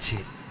কাঁটা দিচ্ছে।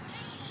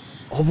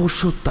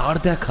 অবশ্য তার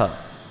দেখা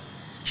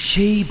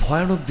সেই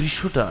ভয়ানক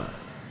দৃশ্যটা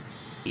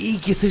এই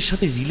কেসের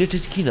সাথে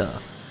রিলেটেড কিনা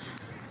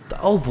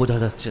তাও বোঝা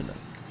যাচ্ছে না।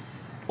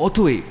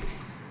 অতএব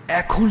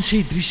এখন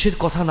সেই দৃশ্যের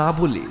কথা না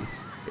বলে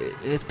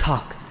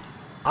থাক,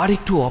 আর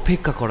একটু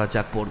অপেক্ষা করা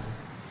যাক। পড়ব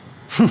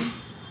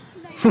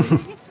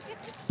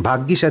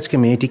ভাগ্যিস আজকে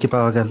মেয়েটিকে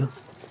পাওয়া গেল।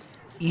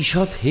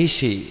 ঈষৎ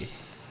হেসে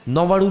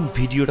নবারুণ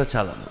ভিডিওটা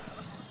চালানো।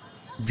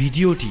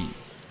 ভিডিওটি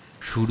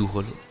শুরু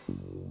হলো।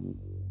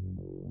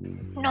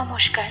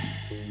 নমস্কার,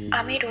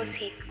 আমি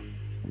রোজি।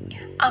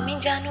 আমি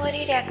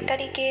জানুয়ারির 1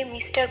 তারিখে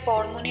মিস্টার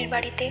বর্মনের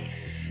বাড়িতে,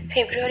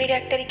 ফেব্রুয়ারির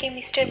 1 তারিখে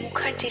মিস্টার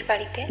মুখার্জির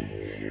বাড়িতে,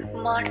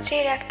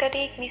 মার্চের 1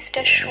 তারিখ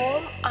মিস্টার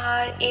সোম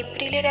আর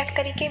এপ্রিলের 1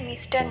 তারিখে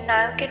মিস্টার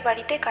নায়কের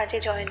বাড়িতে কাজে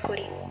জয়েন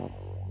করি।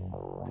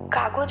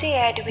 কাগজে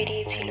অ্যাড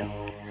বেরিয়েছিল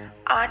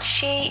আর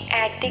সেই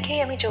অ্যাড দেখেই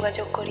আমি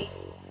যোগাযোগ করি,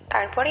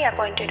 তারপরে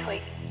অ্যাপয়েন্টেড হই।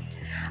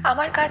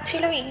 আমার কাজ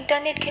ছিল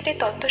ইন্টারনেট ঘেঁটে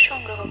তথ্য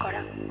সংগ্রহ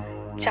করা।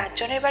 4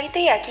 জনের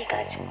বাড়িতেই একই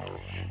কাজ।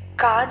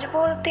 কাজ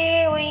বলতে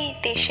ওই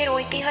দেশের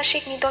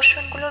ঐতিহাসিক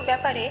নিদর্শনগুলোর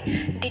ব্যাপারে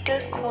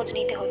ডিটেলস খোঁজ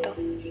নিতে হতো।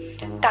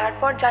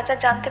 তারপর যা যা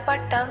জানতে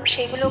পারতাম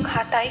সেগুলো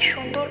খাতায়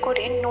সুন্দর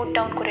করে নোট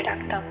ডাউন করে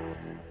রাখতাম।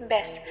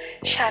 ব্যাস,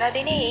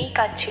 সারাদিনে এই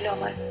কাজ ছিল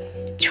আমার।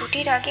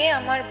 ছুটির আগে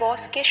আমার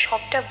বসকে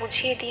সবটা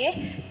বুঝিয়ে দিয়ে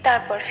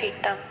তারপর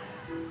ফিরতাম।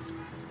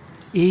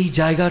 এই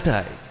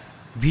জায়গাটায়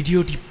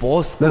ভিডিওটি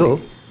পজ দেখো,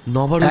 করে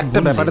নবারুণ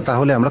একটা ব্যাপারে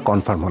তাহলে আমরা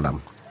কনফার্ম হলাম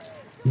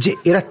যে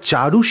এরা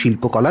চারু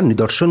শিল্পকলার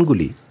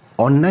নিদর্শনগুলি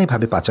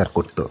অন্যায়ভাবে পাচার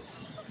করত।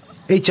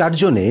 এই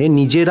চারজনে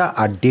নিজেরা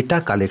আর ডেটা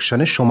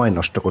কালেকশনের সময়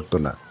নষ্ট করত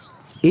না,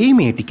 এই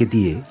মেয়েটিকে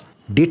দিয়ে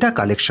ডেটা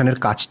কালেকশনের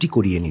কাজটি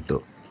করিয়ে নিত।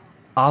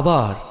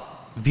 আবার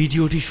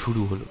ভিডিওটি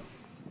শুরু হলো।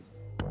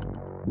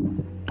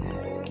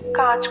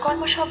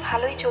 কাজকর্ম সব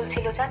ভালোই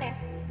চলছিল জানেন,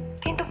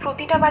 কিন্তু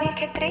প্রতিটা বাড়ির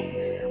ক্ষেত্রেই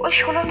ওই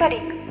 16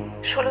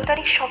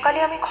 তারিখ সকালে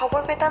আমি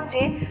খবর পেতাম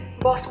যে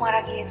বস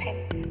মারা গিয়েছেন,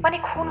 মানে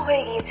খুন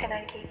হয়ে গিয়েছেন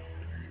আর কি।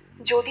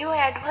 যদিও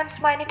অ্যাডভান্স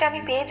মাইনেটা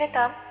আমি পেয়ে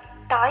যেতাম,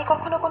 তাই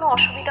কখনো কোনো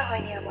অসুবিধা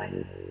হয়নি আমার।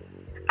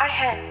 আর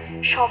হ্যাঁ,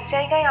 সব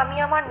জায়গায় আমি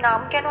আমার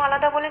নাম কেন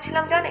আলাদা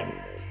বলেছিলাম জানেন?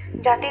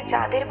 যাতে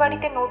যাদের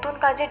বাড়িতে নতুন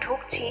কাজে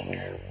ঢুকছি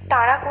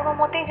তারা কোনো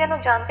মতেই যেন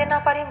জানতে না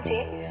পারেন যে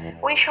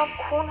ওই সব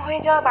খুন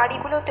হয়ে যাওয়া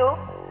বাড়িগুলোতেও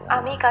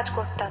আমিই কাজ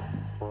করতাম।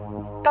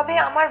 তবে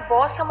আমার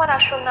বস আমার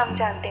আসল নাম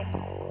জানতেন,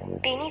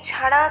 তিনি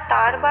ছাড়া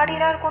তার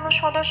বাড়ির আর কোনো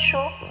সদস্য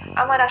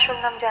আমার আসল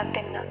নাম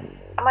জানতেন না,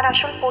 আমার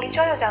আসল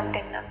পরিচয়ও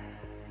জানতেন না।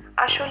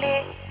 আসলে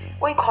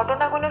ওই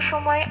ঘটনাগুলোর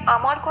সময়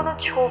আমার কোনো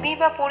ছবি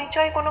বা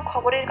পরিচয় কোনো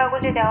খবরের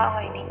কাগজে দেওয়া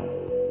হয়নি,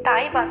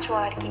 তাই বাঁচো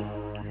আর কি।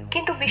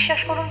 কিন্তু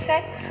বিশ্বাস করুন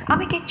স্যার,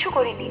 আমি কিচ্ছু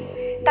করিনি।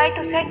 তাই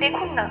তো স্যার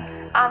দেখুন না,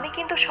 আমি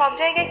কিন্তু সব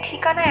জায়গায়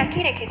ঠিকানা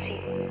একই রেখেছি।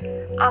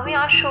 আমি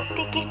আর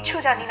সত্যি কিচ্ছু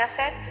জানি না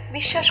স্যার,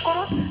 বিশ্বাস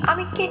করুন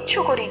আমি কিচ্ছু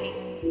করিনি।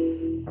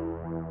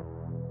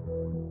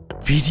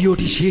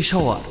 ভিডিওটি শেষ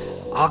হওয়ার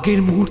আগের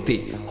মুহূর্তে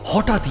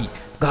হঠাৎই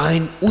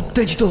গায়েন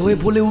উত্তেজিত হয়ে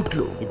বলে উঠল,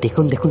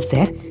 দেখুন দেখুন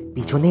স্যার,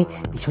 পিছনে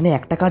পিছনে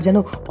একটা কার যেন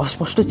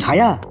অস্পষ্ট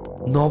ছায়া।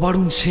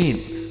 নবারুণ সেন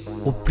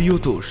ও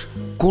প্রিয়তোষ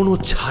কোনো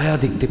ছায়া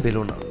দেখতে পেল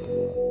না।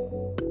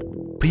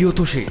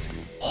 প্রিয়তোষের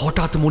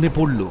হঠাৎ মনে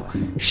পড়ল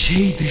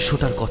সেই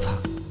দৃশ্যটার কথা,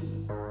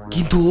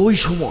 কিন্তু ওই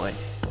সময়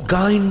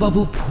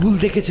গায়েনবাবু ভুল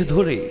দেখেছে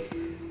ধরে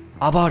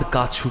আবার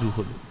কাজ শুরু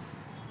হলো।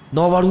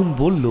 নবারুণ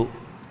বলল,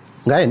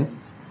 গায়েন,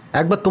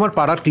 একবার তোমার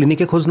পাড়ার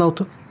ক্লিনিকে খোঁজ নাও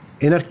তো,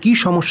 এনার কি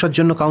সমস্যার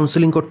জন্য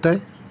কাউন্সেলিং করতে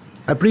হয়।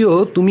 আর প্রিয়,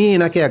 তুমি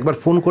এনাকে একবার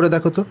ফোন করে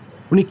দেখো তো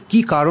উনি কি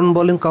কারণ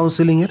বলেন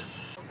কাউন্সেলিংয়ের।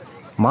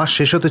 মাস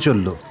শেষ হতে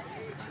চলল,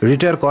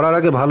 রিটায়ার করার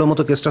আগে ভালো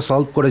মতো কেসটা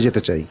সলভ করে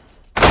যেতে চাই।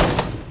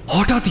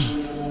 হঠাৎই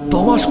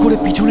তমাস করে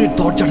পিছনের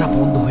দরজাটা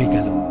বন্ধ হয়ে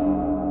গেল।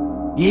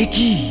 এ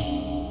কি,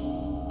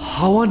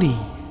 হাওয়া নেই,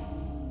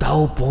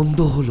 তাও বন্ধ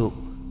হলো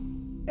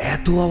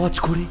এত আওয়াজ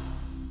করে।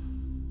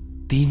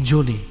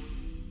 তিনজনে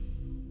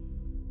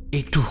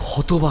একটু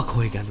হতবাক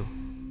হয়ে গেল।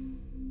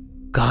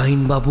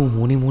 গায়েনবাবু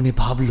মনে মনে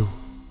ভাবল,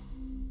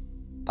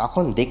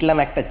 তখন দেখলাম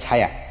একটা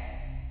ছায়া,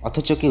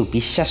 অথচ কেউ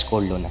বিশ্বাস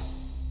করলো না।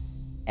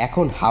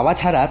 এখন হাওয়া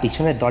ছাড়া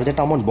পিছনের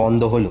দরজাটা অমন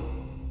বন্ধ হলো,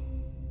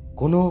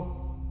 কোনো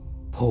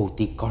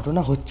ভৌতিক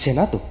ঘটনা হচ্ছে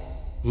না তো?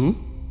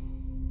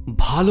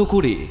 ভালো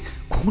করে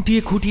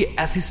খুঁটিয়ে খুঁটিয়ে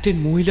অ্যাসিস্ট্যান্ট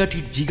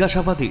মহিলাটির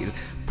জিজ্ঞাসাবাদের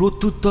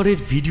প্রত্যুত্তরের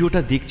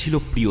ভিডিওটা দেখছিল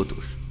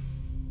প্রিয়তোষ।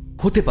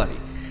 হতে পারে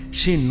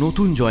সে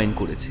নতুন জয়েন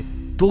করেছে,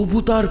 তবু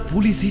তার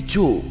পুলিশি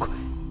চোখ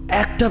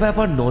একটা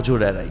ব্যাপার নজর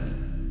এড়ায়নি।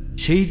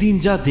 সেই দিন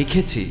যা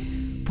দেখেছে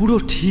পুরো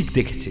ঠিক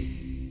দেখেছে।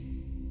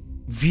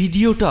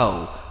 ভিডিওটাও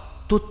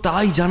তো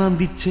তাই জানান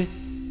দিচ্ছে।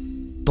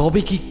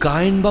 তবে কি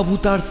গায়েনবাবু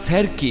তার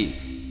স্যারকে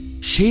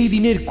সেই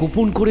দিনের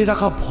গোপন করে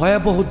রাখা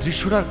ভয়াবহ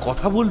দৃশ্যটার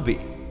কথা বলবে?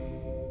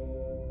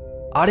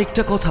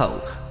 আরেকটা কথাও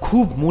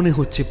খুব মনে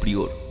হচ্ছে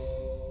প্রিয়র।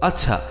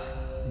 আচ্ছা,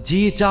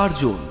 যে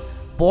চারজন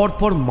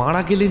পরপর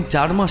মারা গেলেন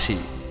 4 মাসে,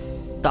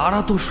 তারা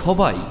তো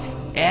সবাই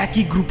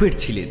একই গ্রুপের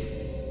ছিলেন।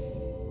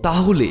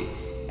 তাহলে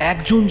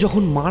একজন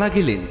যখন মারা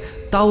গেলেন,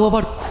 তাও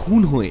আবার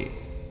খুন হয়ে,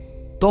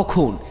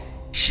 তখন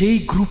সেই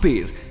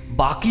গ্রুপের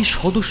বাকি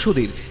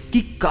সদস্যদের কি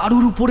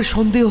কারুর উপরে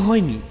সন্দেহ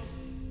হয়নি?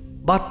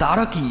 বা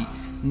তারা কি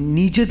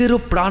নিজেদেরও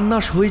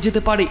প্রাণনাশ হয়ে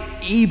যেতে পারে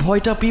এই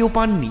ভয়টা পেয়েও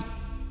পাননি?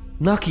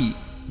 নাকি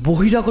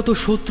বহিরাগত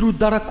শত্রুর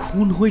দ্বারা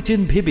খুন হয়েছেন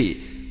ভেবে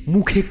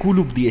মুখে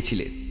কুলুপ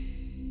দিয়েছিলেন?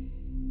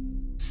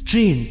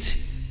 স্ট্রেঞ্জ,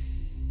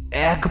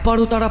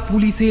 একবারও তারা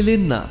পুলিশে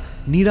এলেন না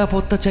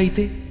নিরাপত্তা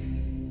চাইতে।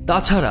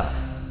 তাছাড়া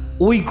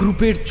ওই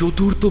গ্রুপের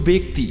চতুর্থ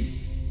ব্যক্তি,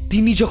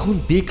 তিনি যখন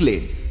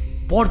দেখলেন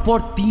পরপর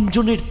 3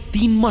 জনের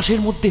 3 মাসের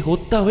মধ্যে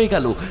হত্যা হয়ে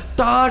গেল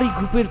তারই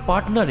গ্রুপের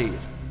পার্টনারের,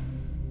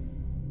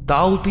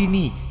 তাও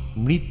তিনি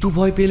মৃত্যু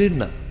ভয় পেলেন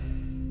না।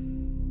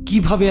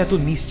 কিভাবে এত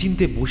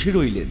নিশ্চিন্তে বসে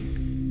রইলেন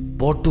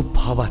বড্ড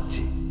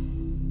ভাবাচ্ছে।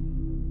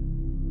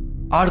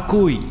 আর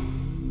কই,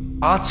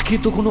 আজকে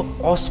তো কোনো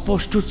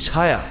অস্পষ্ট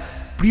ছায়া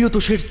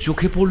প্রিয়তোষের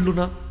চোখে পড়ল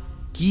না।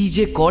 কি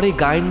যে করে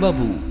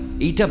গায়েনবাবু,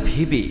 এইটা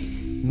ভেবে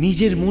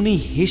নিজের মনেই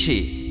হেসে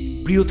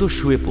প্রিয়তোষ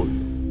শুয়ে পড়ল।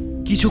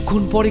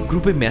 কিছুক্ষণ পরে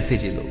গ্রুপে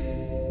মেসেজ এলো।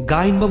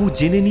 গায়েনবাবু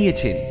জেনে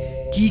নিয়েছেন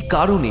কি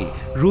কারণে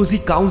রোজি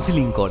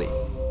কাউন্সিলিং করে।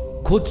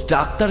 খোদ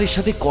ডাক্তারের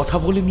সাথে কথা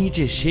বলে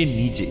নিয়েছে সে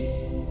নিজে।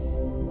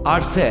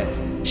 আর স্যার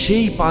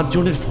সেই 5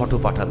 জনের ফটো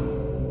পাঠালো।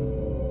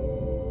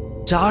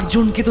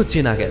 চারজনকে তো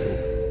চেনা গেল,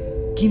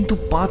 কিন্তু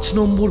 5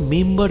 নম্বর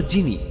মেম্বার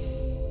যিনি,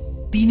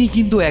 তিনি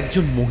কিন্তু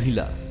একজন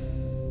মহিলা।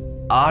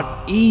 আর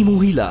এই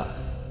মহিলা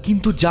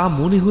কিন্তু যা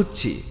মনে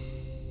হচ্ছে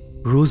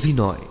রোজি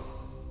নয়,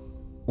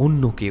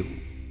 অন্য কেউ।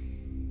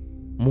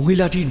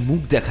 মহিলাটির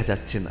মুখ দেখা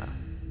যাচ্ছে না,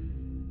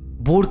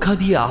 বোরখা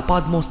দিয়ে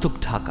আপাদমস্তক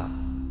ঢাকা।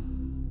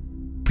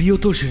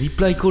 প্রিয়তোষ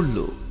রিপ্লাই করল,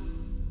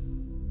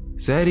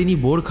 স্যার ইনি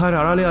বোরখার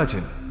আড়ালে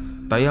আছেন,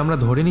 তাই আমরা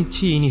ধরে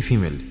নিচ্ছি ইনি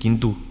ফিমেল,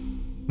 কিন্তু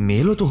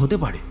মেলও তো হতে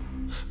পারে,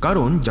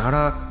 কারণ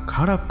যারা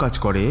খারাপ কাজ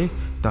করে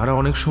তারা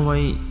অনেক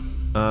সময়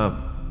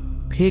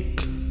ফেক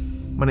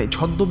মানে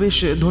ছদ্মবেশ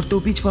ধরতেও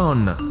পিছ পাওয়ান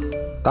না।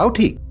 তাও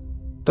ঠিক,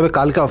 তবে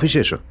কালকে অফিসে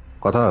এসো,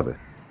 কথা হবে।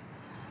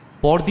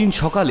 পরদিন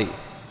সকালে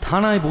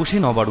থানায় বসে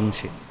নবারুণ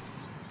সেন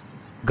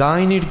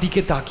গায়েনের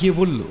দিকে তাকিয়ে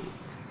বলল,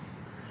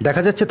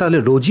 দেখা যাচ্ছে তাহলে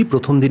রোজি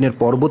প্রথম দিনের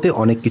পর্বতে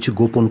অনেক কিছু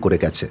গোপন করে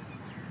গেছে।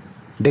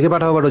 ডেকে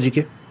পাঠাও আবার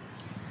রোজিকে,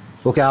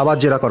 ওকে আবার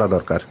জেরা করা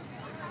দরকার।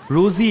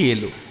 রোজি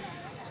এলো,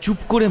 চুপ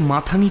করে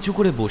মাথা নিচু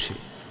করে বসে।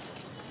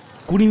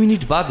 20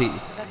 মিনিট বাদে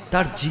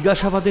তার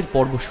জিজ্ঞাসাবাদের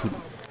পর্ব শুরু।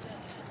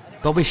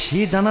 তবে সে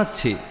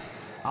জানাচ্ছে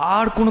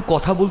আর কোনো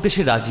কথা বলতে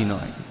সে রাজি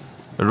নয়।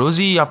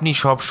 রোজি, আপনি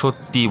সব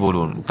সত্যি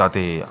বলুন,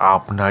 তাতে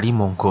আপনারই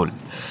মঙ্গল।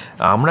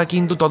 আমরা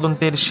কিন্তু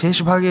তদন্তের শেষ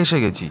ভাগে এসে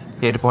গেছি।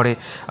 এরপরে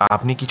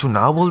আপনি কিছু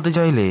না বলতে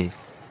চাইলে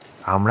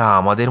আমরা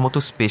আমাদের মতো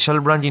special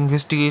branch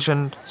investigation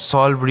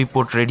solve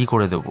report ready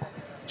করে দেব,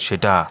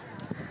 সেটা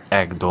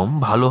একদম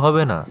ভালো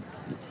হবে না।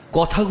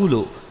 কথাগুলো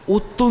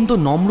অত্যন্ত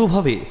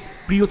নম্রভাবে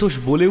প্রিয়তোষ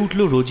বলে উঠল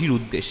রোজির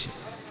উদ্দেশ্যে।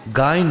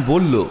 গায়েন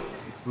বলল,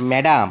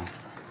 ম্যাডাম,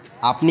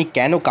 আপনি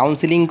কেন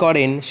কাউন্সিলিং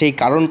করেন সেই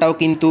কারণটাও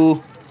কিন্তু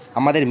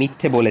আমাদের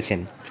মিথ্যে বলেছেন।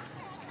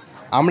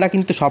 আমরা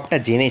কিন্তু সবটা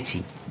জেনেছি।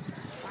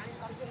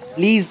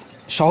 প্লিজ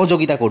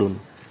সহযোগিতা করুন,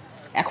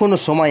 এখনও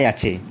সময়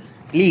আছে,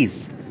 প্লিজ।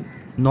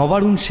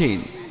 নবারুণ সেন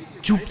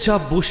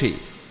চুপচাপ বসে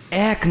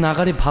এক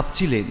নাগারে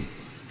ভাবছিলেন,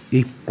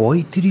 এই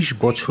 35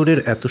 বছরের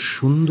এত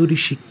সুন্দরী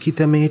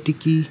শিক্ষিতা মেয়েটি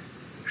কি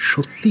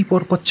সত্যিই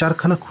পরপর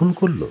 4খানা খুন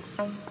করলো,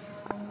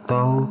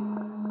 তাও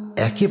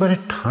একেবারে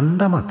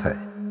ঠান্ডা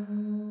মাথায়?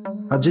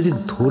 আর যদি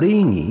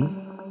ধরেই নি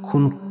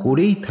খুন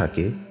করেই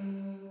থাকে,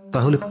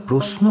 তাহলে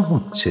প্রশ্ন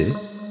হচ্ছে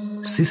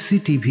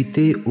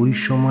সিসিটিভিতে ওই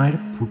সময়ের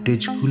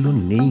ফুটেজগুলো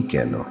নেই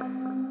কেন?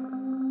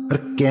 আর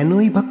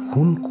কেনই বা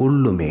খুন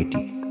করলো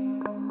মেয়েটি?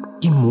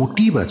 কি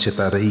মোটিভ আছে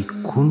তার এই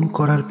খুন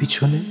করার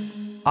পিছনে?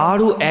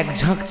 আরও এক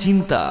ঝাঁক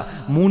চিন্তা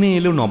মনে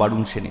এলো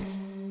নবারুণ সেনের।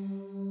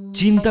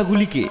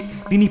 চিন্তাগুলিকে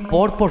তিনি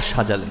পরপর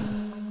সাজালেন।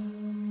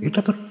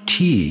 এটা তো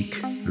ঠিক,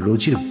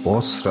 রোজির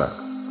বসরা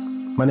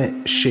মানে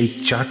সেই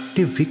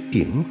 4টে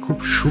ভিকটিম খুব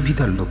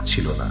সুবিধার লোক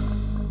ছিল না।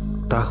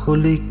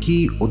 তাহলে কি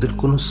ওদের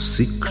কোনো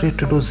সিক্রেট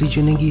রোজি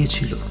জেনে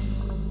গিয়েছিল,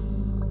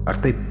 আর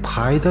তাই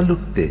ফায়দা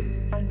লুটতে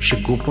সে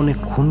গোপনে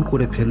খুন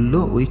করে ফেললো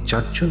ওই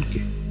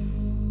 4জনকে?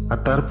 আর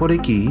তারপরে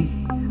কি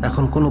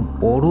এখন কোনো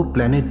বড়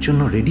প্ল্যানের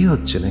জন্য রেডি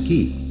হচ্ছে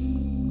নাকি?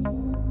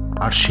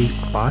 আর সেই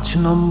 5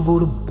 নম্বর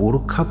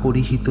বোরখা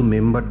পরিহিত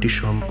মেম্বারটি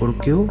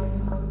সম্পর্কেও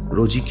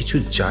রোজি কিছু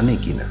জানে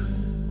কিনা?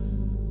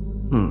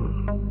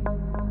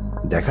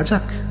 দেখা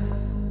যাক।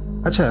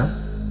 আচ্ছা,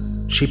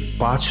 সেই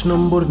 5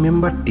 নম্বর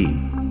মেম্বারটি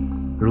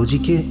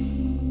রোজিকে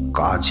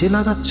কাজে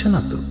লাগাচ্ছে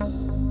না তো?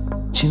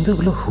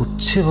 চিন্তাগুলো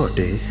হচ্ছে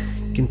বটে,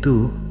 কিন্তু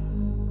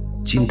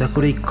চিন্তা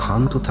করেই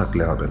ক্ষান্ত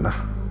থাকলে হবে না।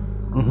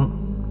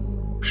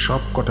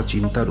 সব কটা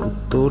চিন্তার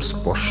উত্তর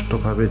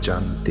স্পষ্টভাবে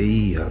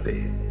জানতেই হবে।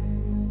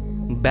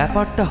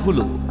 ব্যাপারটা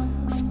হলো,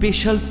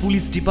 স্পেশাল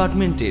পুলিশ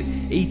ডিপার্টমেন্টের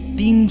এই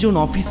 3 জন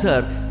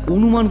অফিসার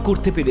অনুমান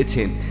করতে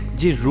পেরেছেন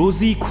যে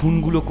রোজি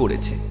খুনগুলো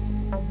করেছে।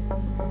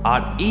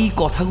 আর এই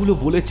কথাগুলো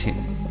বলেছেন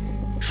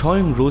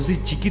স্বয়ং রোজির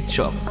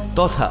চিকিৎসক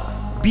তথা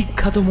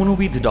বিখ্যাত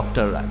মনোবিদ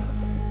ডক্টর রায়।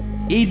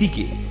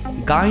 এইদিকে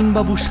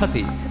গায়েনবাবুর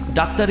সাথে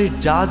ডাক্তারের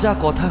যা যা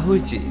কথা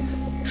হয়েছে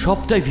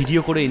সবটাই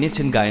ভিডিও করে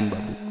এনেছেন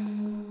গায়েনবাবু।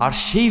 আর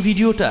সেই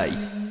ভিডিওটাই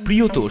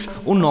প্রিয়তোষ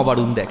ও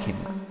নবারুণ দেখেন।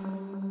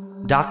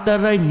 ডাক্তার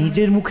রায়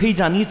নিজের মুখেই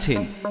জানিয়েছেন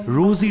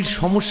রোজির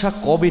সমস্যা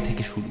কবে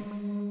থেকে শুরু।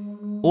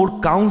 ওর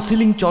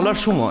কাউন্সেলিং চলার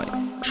সময়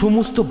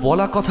সমস্ত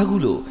বলা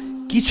কথাগুলো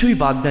কিছুই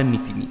বাদ দেননি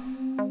তিনি।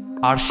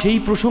 আর সেই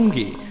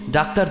প্রসঙ্গে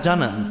ডাক্তার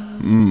জানান,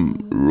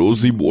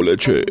 রোজি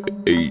বলেছে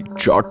এই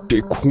 4টে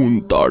খুন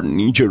তার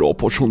নিজের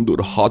অপছন্দের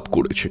হাত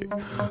করেছে,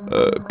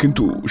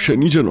 কিন্তু সে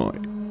নিজে নয়।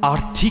 আর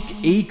ঠিক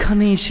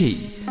এইখানে এসেই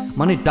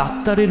মানে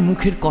ডাক্তারের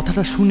মুখের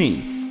কথাটা শুনেই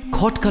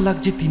খটকা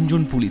লাগছে 3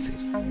 জন পুলিশের।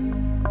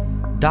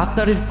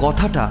 ডাক্তারের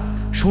কথাটা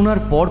শোনার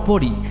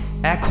পরপরই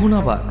এখন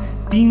আবার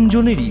 3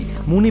 জনেরই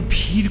মনে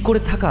ভিড়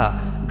করে থাকা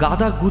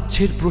গাদা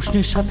গুচ্ছের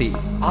প্রশ্নের সাথে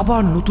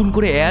আবার নতুন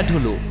করে অ্যাড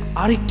হলো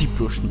আরেকটি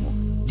প্রশ্ন,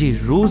 যে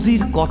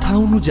রোজির কথা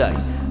অনুযায়ী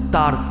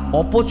তার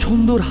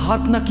অপছন্দর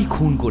হাত নাকি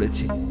খুন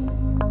করেছে,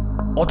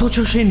 অথচ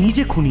সে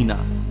নিজে খুনি না।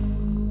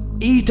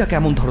 এইটা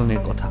কেমন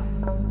ধরনের কথা?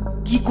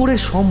 কি করে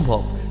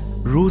সম্ভব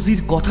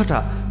রোজির কথাটা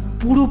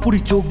পুরোপুরি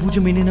চোখ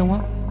বুজে মেনে নেওয়া?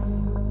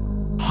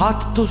 হাত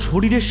তো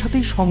শরীরের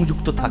সাথেই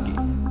সংযুক্ত থাকে,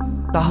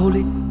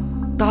 তাহলে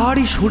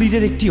তারই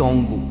শরীরের একটি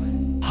অঙ্গ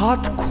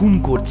হাত খুন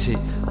করছে,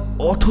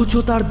 অথচ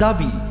তার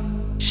দাবি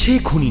সে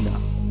খুনি না।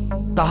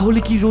 তাহলে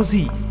কি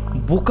রোজি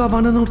বোকা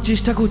বানানোর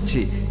চেষ্টা করছে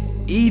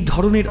এই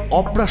ধরনের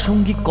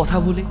অপ্রাসঙ্গিক কথা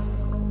বলে,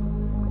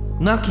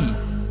 নাকি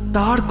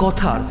তার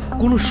কথার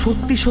কোনো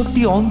সত্যি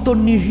সত্যি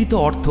অন্তর্নিহিত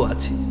অর্থ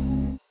আছে?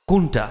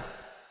 কোনটা?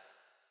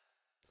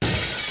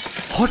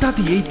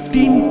 হঠাৎই এই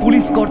 3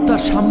 পুলিশ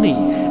কর্তার সামনেই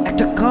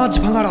একটা কাঁচ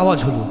ভাঙার আওয়াজ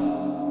হলো।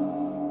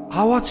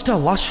 আওয়াজটা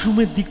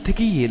ওয়াশরুমের দিক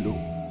থেকেই এলো।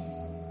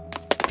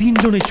 3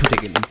 জনে ছুটে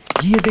গেলেন,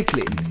 গিয়ে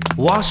দেখলেন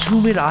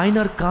ওয়াশরুমের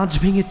আয়নার কাঁচ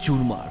ভেঙে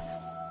চুরমার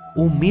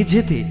ও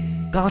মেঝেতে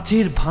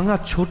কাঁচের ভাঙা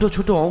ছোট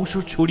ছোট অংশ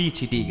ছড়িয়ে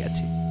ছিটিয়ে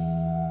গেছে।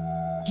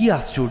 কি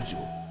আশ্চর্য,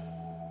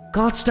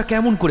 কাঁচটা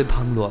কেমন করে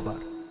ভাঙলো আবার?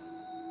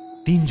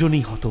 3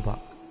 জনেই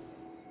হতবাক।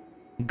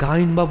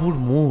 গায়েনবাবুর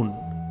মন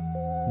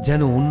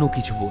যেন অন্য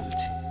কিছু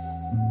বলছে।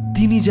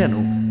 তিনি যেন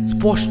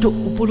স্পষ্ট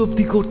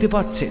উপলব্ধি করতে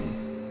পারছেন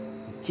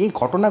যে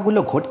ঘটনাগুলো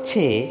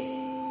ঘটছে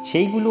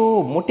সেইগুলো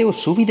মোটেও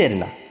সুবিধের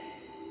না,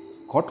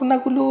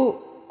 ঘটনাগুলো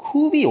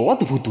খুবই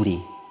অদ্ভুতুরি।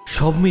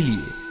 সব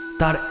মিলিয়ে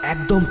তার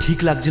একদম ঠিক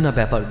লাগছে না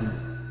ব্যাপারগুলো।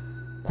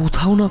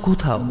 কোথাও না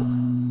কোথাও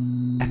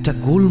একটা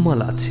গোলমাল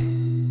আছে,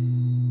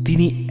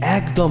 তিনি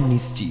একদম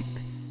নিশ্চিত।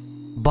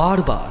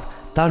 বারবার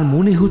তার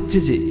মনে হচ্ছে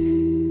যে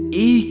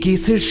এই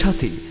কেসের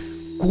সাথে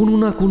কোনো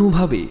না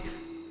কোনোভাবে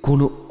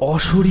কোনো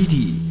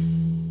অশরীরী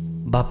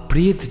বা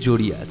প্রেত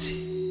জড়িয়ে আছে,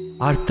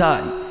 আর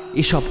তাই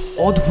এসব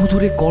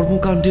অদ্ভুতুরে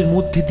কর্মকাণ্ডের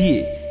মধ্যে দিয়ে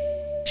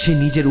সে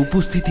নিজের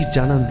উপস্থিতির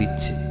জানান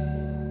দিচ্ছে।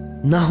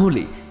 না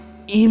হলে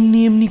এমনি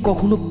এমনি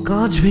কখনো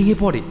কাঁচ ভেঙে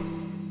পড়ে।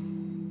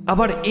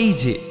 আবার এই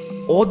যে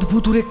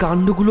অদ্ভুতুরে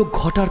কাণ্ডগুলো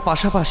ঘটার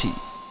পাশাপাশি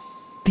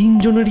 3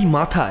 জনেরই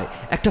মাথায়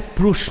একটা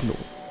প্রশ্ন,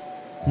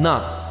 না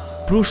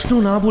প্রশ্ন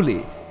না বলে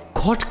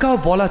খটকাও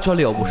বলা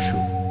চলে অবশ্য,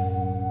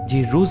 যে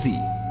রোজি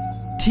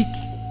ঠিক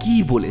কি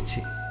বলেছে?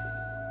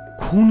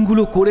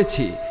 খুনগুলো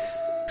করেছে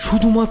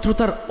শুধুমাত্র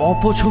তার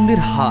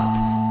অপছন্দের হাত,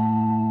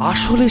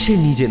 আসলে সে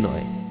নিজে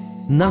নয়,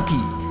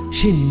 নাকি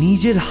সে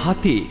নিজের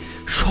হাতে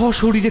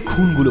সশরীরে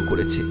খুনগুলো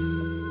করেছে?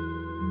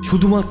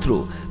 শুধুমাত্র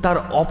তার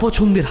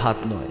অপছন্দের হাত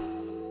নয়,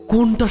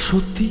 কোনটা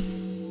সত্যি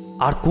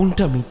আর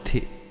কোনটা মিথ্যে?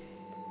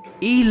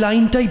 এই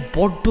লাইনটাই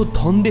বড্ড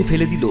ধন্দে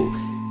ফেলে দিল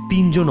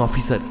 3 জন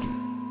অফিসারকে।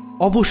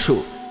 অবশ্য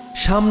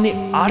সামনে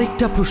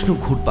আরেকটা প্রশ্ন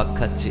ঘুরপাক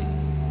খাচ্ছে,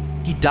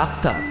 কি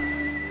ডাক্তার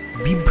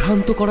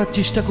বিভ্রান্ত করার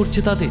চেষ্টা করছে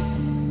তাদের?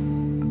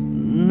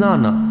 না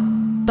না,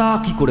 তা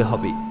কি করে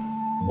হবে?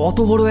 অত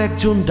বড়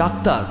একজন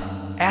ডাক্তার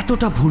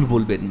এতটা ভুল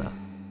বলবেন না।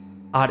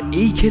 আর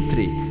এই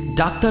ক্ষেত্রে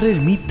ডাক্তারের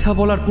মিথ্যা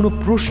বলার কোনো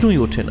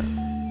প্রশ্নই ওঠে না।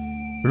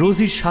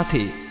 রোজির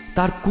সাথে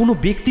তার কোনো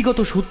ব্যক্তিগত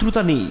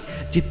শত্রুতা নেই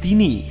যে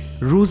তিনি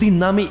রোজির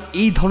নামে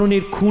এই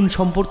ধরনের খুন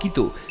সম্পর্কিত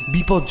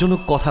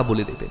বিপজ্জনক কথা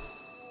বলে দেবেন।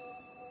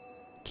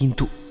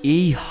 কিন্তু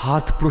এই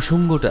হাত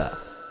প্রসঙ্গটা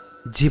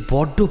যে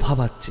বড্ড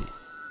ভাবাচ্ছে।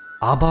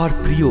 আবার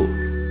প্রিয়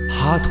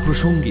হাত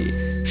প্রসঙ্গে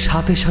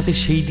সাথে সাথে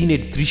সেই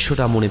দিনের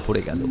দৃশ্যটা মনে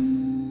পড়ে গেল,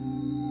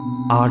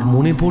 আর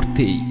মনে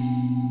পড়তেই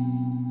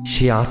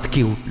সে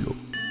আঁতকে উঠল।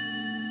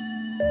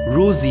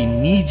 রোজি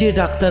নিজে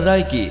ডাক্তার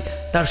রায়কে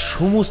তার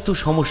সমস্ত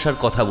সমস্যার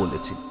কথা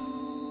বলেছে।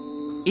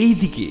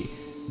 এইদিকে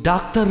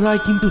ডাক্তার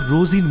রায় কিন্তু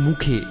রোজির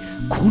মুখে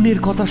খুনের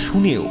কথা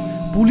শুনেও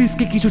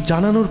পুলিশকে কিছু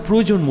জানানোর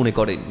প্রয়োজন মনে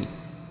করেননি,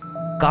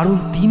 কারণ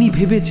তিনি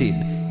ভেবেছেন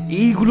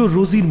এইগুলো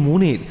রোজির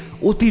মনের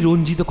অতি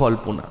রঞ্জিত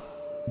কল্পনা।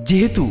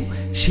 যেহেতু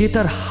সে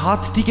তার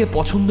হাতটিকে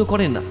পছন্দ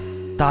করে না,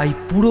 তাই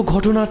পুরো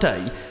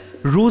ঘটনাটাই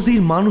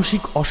রোজির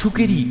মানসিক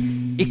অসুখেরই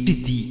একটি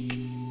দিক।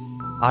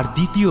 আর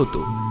দ্বিতীয়ত,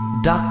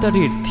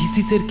 ডাক্তারের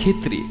থিসিসের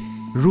ক্ষেত্রে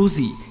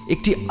রোজি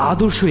একটি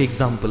আদর্শ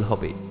এক্সাম্পল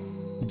হবে,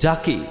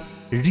 যাকে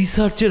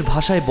রিসার্চের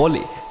ভাষায়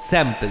বলে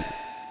স্যাম্পল।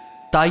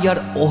 তাই আর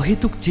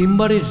অহেতুক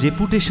চেম্বারের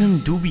রেপুটেশন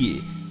ডুবিয়ে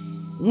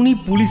উনি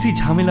পুলিশি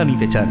ঝামেলা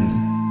নিতে চাননি।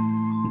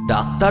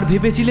 ডাক্তার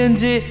ভেবেছিলেন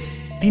যে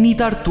তিনি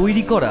তার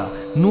তৈরি করা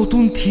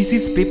নতুন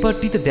থিসিস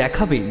পেপারটিতে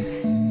দেখাবেন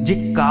যে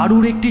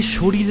কারুর একটি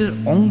শরীরের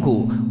অঙ্গ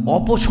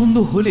অপছন্দ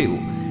হলেও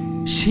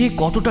সে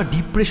কতটা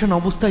ডিপ্রেশন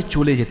অবস্থায়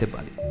চলে যেতে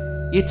পারে।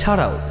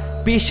 এছাড়াও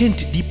পেশেন্ট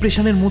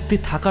ডিপ্রেশনের মধ্যে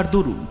থাকার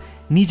দরুন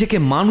নিজেকে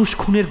মানুষ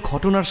খুনের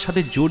ঘটনার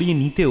সাথে জড়িয়ে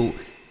নিতেও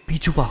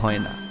পিছুপা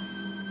হয় না।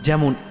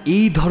 যেমন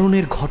এই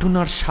ধরনের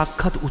ঘটনার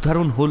সাক্ষাৎ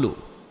উদাহরণ হল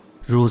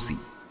রোজি।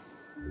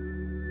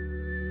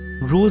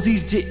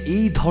 রোজির যে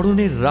এই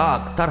ধরনের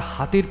রাগ তার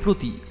হাতের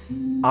প্রতি,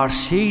 আর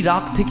সেই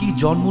রাগ থেকেই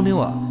জন্ম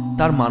নেওয়া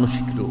তার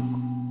মানসিক রোগ,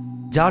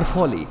 যার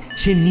ফলে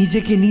সে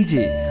নিজেকে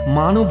নিজে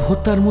মানব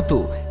হত্যার মতো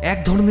এক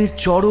ধরনের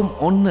চরম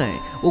অন্যায়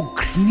ও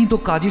ঘৃণিত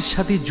কাজের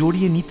সাথে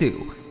জড়িয়ে নিতেও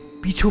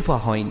পিছুপা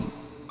হয়নি।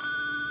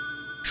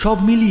 সব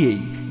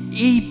মিলিয়েই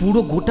এই পুরো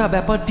গোটা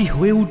ব্যাপারটি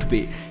হয়ে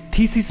উঠবে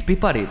থিসিস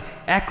পেপারের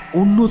এক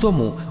অন্যতম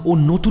ও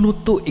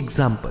নতুনত্ব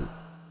এক্সাম্পল।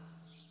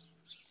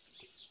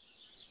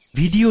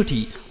 ভিডিওটি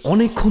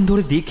অনেকক্ষণ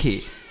ধরে দেখে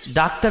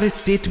ডাক্তারের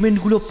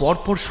স্টেটমেন্টগুলো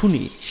পরপর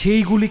শুনে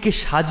সেইগুলিকে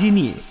সাজিয়ে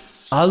নিয়ে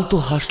আলতো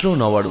হাসল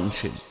নবারুণ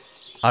সেন,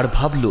 আর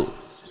ভাবল,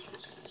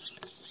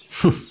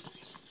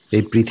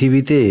 এই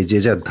পৃথিবীতে যে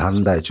যা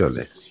ধান্দায়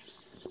চলে,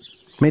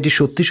 মেয়েটি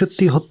সত্যি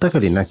সত্যি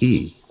হত্যাকারী নাকি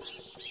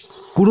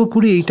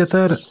পুরোপুরি এইটা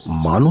তার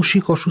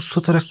মানসিক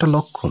অসুস্থতার একটা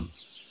লক্ষণ?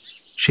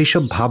 সেই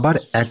সব ভাবার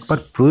একবার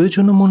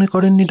প্রয়োজনও মনে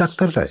করেননি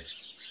ডাক্তার রায়।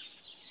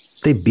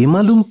 তাই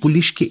বেমালুম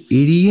পুলিশকে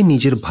এড়িয়ে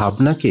নিজের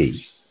ভাবনাকেই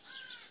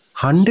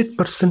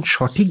 100%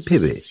 সঠিক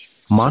ভেবে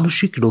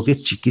মানসিক রোগের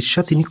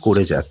চিকিৎসা তিনি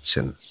করে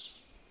যাচ্ছেন।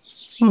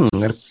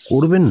 আর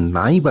করবেন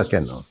নাই বা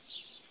কেন?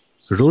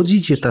 রোজই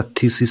যে তার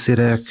থিসিসের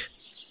এক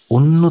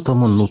অন্যতম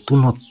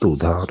নতুনত্ব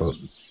উদাহরণ।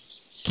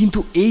 কিন্তু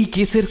এই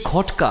কেসের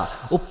খটকা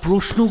ও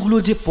প্রশ্নগুলো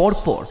যে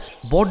পরপর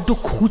বড্ড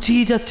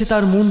খুঁচিয়ে যাচ্ছে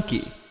তার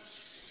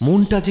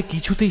মনটা যে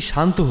কিছুতেই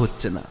শান্ত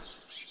হচ্ছে না।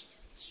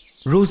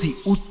 রোজি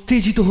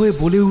উত্তেজিত হয়ে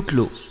বলে উঠল,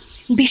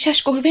 বিশ্বাস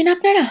করবেন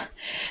আপনারা?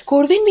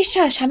 করবেন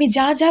বিশ্বাস? আমি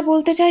যা যা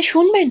বলতে চাই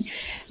শুনবেন?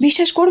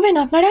 বিশ্বাস করবেন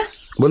আপনারা?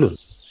 বলুন,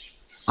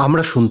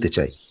 আমরা শুনতে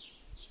চাই।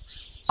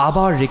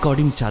 আবার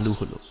রেকর্ডিং চালু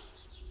হলো।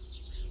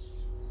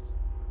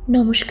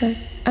 নমস্কার,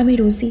 আমি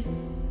রোজি।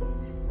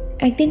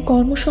 একদিন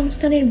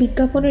কর্মসংস্থানের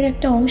বিজ্ঞাপনের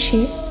একটা অংশে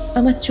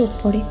আমার চোখ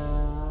পড়ে।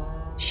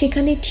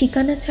 সেখানে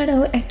ঠিকানা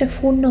ছাড়াও একটা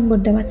ফোন নম্বর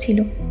দেওয়া ছিল।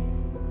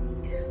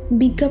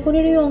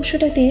 বিজ্ঞাপনের ওই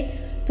অংশটাতে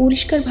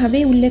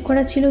পরিষ্কারভাবেই উল্লেখ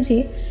করা ছিল যে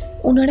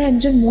ওনারা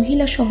একজন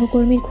মহিলা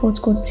সহকর্মীর খোঁজ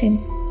করছেন,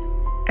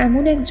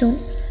 এমন একজন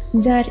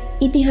যার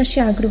ইতিহাসে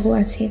আগ্রহ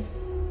আছে।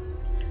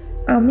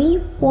 আমি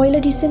 1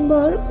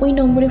 ডিসেম্বর ওই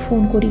নম্বরে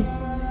ফোন করি।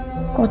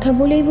 কথা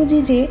বলেই বুঝি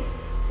যে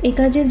এ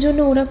কাজের জন্য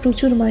ওরা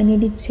প্রচুর মাইনে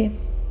দিচ্ছে,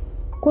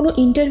 কোনো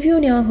ইন্টারভিউ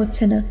নেওয়া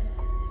হচ্ছে না।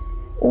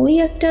 ওই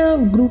একটা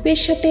গ্রুপের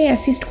সাথে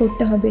অ্যাসিস্ট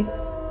করতে হবে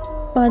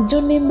 5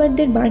 জন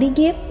মেম্বারদের বাড়ি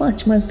গিয়ে 5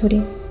 মাস ধরে।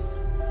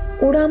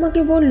 ওরা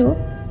আমাকে বলল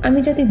আমি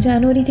যাতে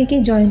জানুয়ারি থেকে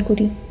জয়েন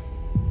করি।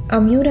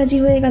 আমিও রাজি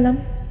হয়ে গেলাম।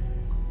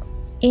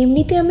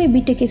 এমনিতে আমি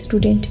বিটেকের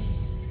স্টুডেন্ট,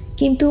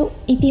 কিন্তু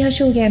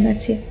ইতিহাসেও জ্ঞান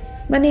আছে,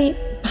 মানে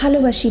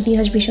ভালোবাসি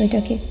ইতিহাস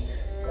বিষয়টাকে।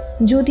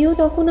 যদিও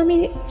তখন আমি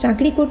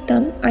চাকরি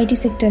করতাম আইটি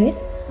সেক্টরে,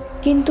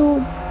 কিন্তু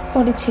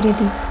পরে ছেড়ে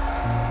দিই,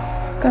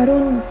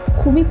 কারণ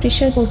খুবই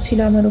প্রেশার পড়ছিল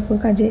আমার ওপর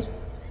কাজের,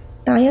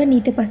 তাই আর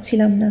নিতে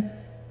পারছিলাম না।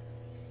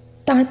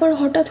 তারপর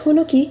হঠাৎ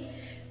হলো কি,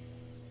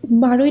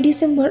 12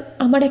 ডিসেম্বর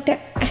আমার একটা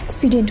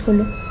অ্যাক্সিডেন্ট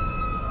হলো।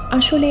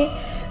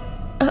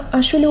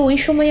 আসলে ওই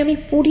সময় আমি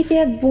পুরীতে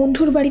এক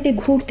বন্ধুর বাড়িতে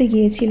ঘুরতে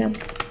গিয়েছিলাম।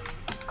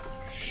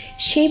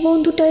 সেই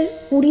বন্ধুটার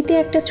পুরীতে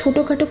একটা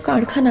ছোটোখাটো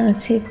কারখানা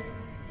আছে।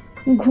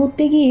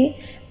 ঘুরতে গিয়ে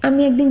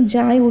আমি একদিন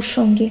যাই ওর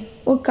সঙ্গে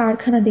ওর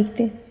কারখানা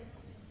দেখতে।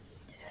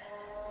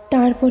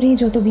 তারপরেই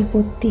যত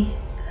বিপত্তি।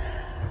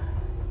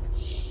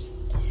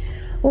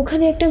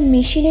 ওখানে একটা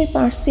মেশিনের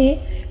পার্শ্বে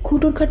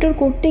খুটুর খাটুর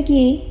করতে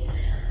গিয়েই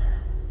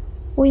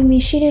ওই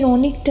মেশিনের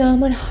অনেকটা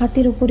আমার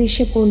হাতের ওপর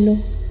এসে পড়ল,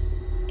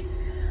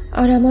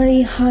 আর আমার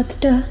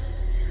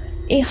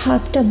এই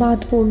হাতটা বাদ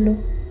পড়ল।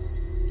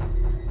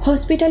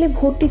 হসপিটালে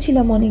ভর্তি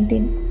ছিলাম অনেক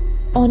দিন,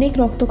 অনেক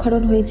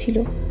রক্তক্ষরণ হয়েছিল,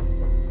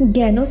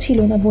 জ্ঞানও ছিল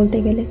না বলতে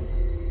গেলে।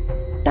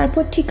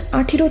 তারপর ঠিক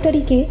 18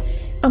 তারিখে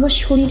আমার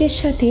শরীরের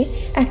সাথে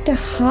একটা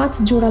হাত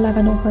জোড়া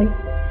লাগানো হয়।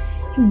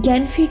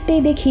 জ্ঞান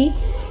ফিরতেই দেখি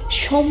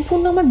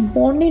সম্পূর্ণ আমার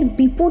বর্ণের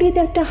বিপরীত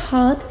একটা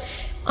হাত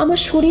আমার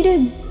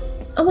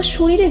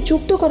শরীরে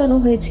যুক্ত করানো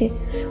হয়েছে।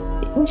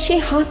 সে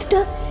হাতটা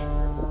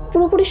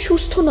পুরোপুরি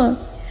সুস্থ নয়,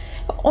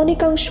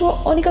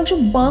 অনেকাংশ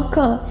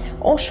বাঁকা,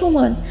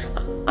 অসমান,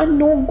 আর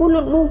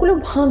নখগুলো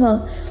ভাঙা।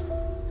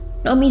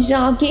 আমি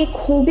রাগে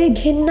ক্ষোভে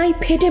ঘেন্নায়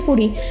ফেটে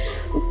পড়ি,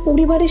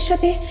 পরিবারের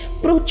সাথে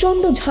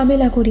প্রচণ্ড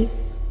ঝামেলা করি।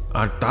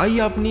 আর তাই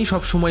আপনি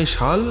সবসময়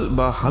শাল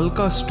বা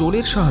হালকা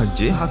স্টোরের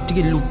সাহায্যে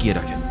হাতটিকে লুকিয়ে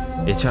রাখেন।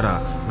 এছাড়া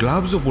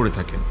গ্লাভসও পরে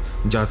থাকেন,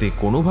 যাতে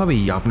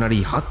কোনোভাবেই আপনার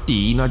এই হাতটি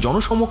না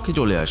জনসমক্ষে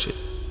চলে আসে।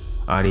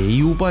 আর এই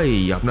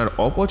উপায়েই আপনার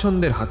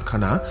অপছন্দের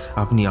হাতখানা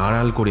আপনি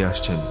আড়াল করে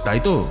আসছেন, তাই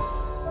তো?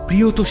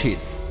 প্রিয়তোষের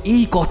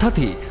এই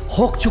কথাতে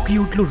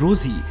হকচকিয়ে উঠল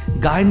রোজি,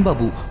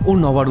 গায়েনবাবু ও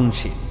নবারুণ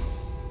সেন।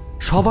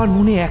 সবার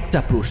মনে একটা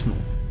প্রশ্ন,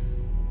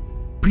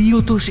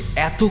 প্রিয়তোষ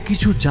এত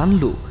কিছু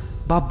জানলো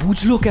বা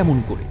বুঝলো কেমন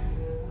করে?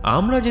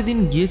 আমরা যেদিন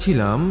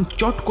গিয়েছিলাম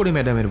চট করে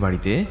ম্যাডামের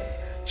বাড়িতে,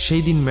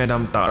 সেই দিন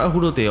ম্যাডাম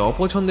তাড়াহুড়োতে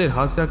অপছন্দের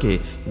হাতটাকে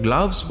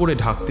গ্লাভস পরে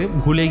ঢাকতে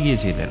ভুলে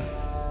গিয়েছিলেন।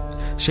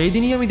 সেই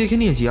দিনই আমি দেখে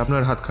নিয়েছি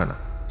আপনার হাতখানা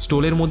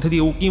স্টোলের মধ্যে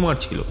দিয়ে উঁকি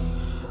মারছিল।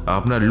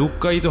 আপনার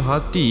লুক্কায়িত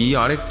হাতটি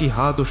আরেকটি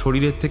হাত ও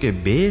শরীরের থেকে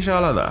বেশ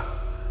আলাদা।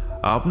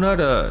 আপনার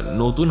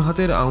নতুন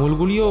হাতের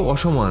আঙুলগুলিও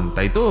অসমান,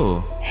 তাই তো?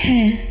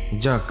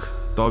 যাক,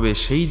 তবে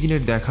সেই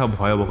দিনের দেখা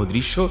ভয়াবহ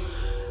দৃশ্য,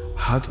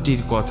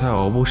 হাতটির কথা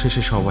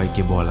অবশেষে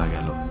সবাইকে বলা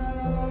গেল।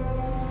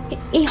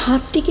 এই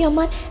হাতটিকে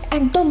আমার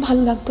একদম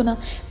ভালো লাগতো না,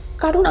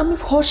 কারণ আমি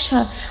ফর্সা।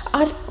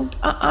 আর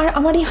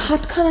আমার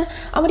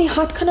এই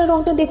হাতখানার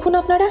রংটা দেখুন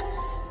আপনারা।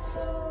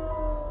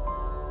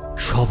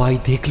 সবাই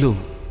দেখল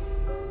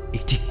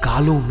একটি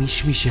কালো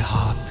মিশমিশে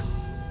হাত,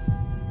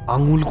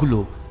 আঙুলগুলো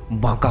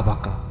বাঁকা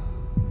বাঁকা,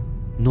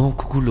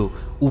 নখগুলো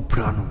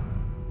উপড়ানো।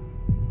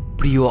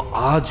 প্রিয়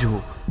আজও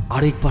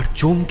আরেকবার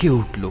চমকে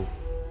উঠল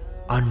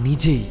আর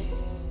নিজেই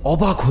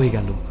অবাক হয়ে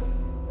গেল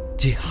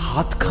যে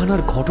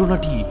হাতখানার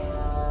ঘটনাটি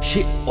সে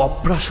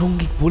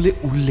অপ্রাসঙ্গিক বলে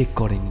উল্লেখ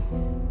করেনি,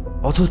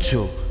 অথচ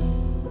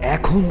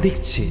এখন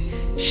দেখছে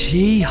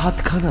সেই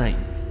হাতখানাই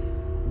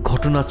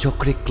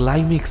ঘটনাচক্রে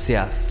ক্লাইম্যাক্সে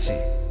আসছে।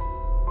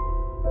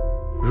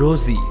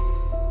 রোজি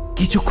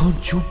কিছুক্ষণ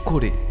চুপ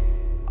করে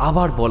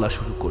আবার বলা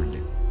শুরু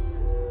করলেন।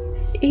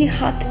 এই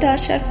হাতটা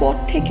আসার পর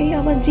থেকেই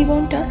আমার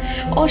জীবনটা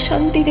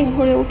অশান্তিতে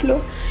ভরে উঠল।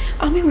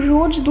 আমি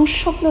রোজ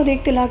দুঃস্বপ্ন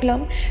দেখতে লাগলাম।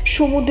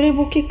 সমুদ্রের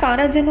বুকে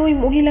কারা যেন ওই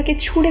মহিলাকে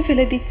ছুঁড়ে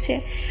ফেলে দিচ্ছে।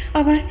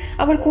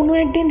 আবার কোনো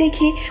একদিন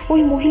দেখি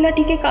ওই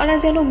মহিলাটিকে কারা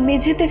যেন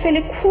মেঝেতে ফেলে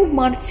খুব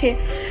মারছে।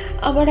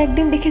 আবার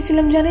একদিন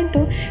দেখেছিলাম জানেন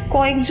তো,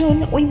 কয়েকজন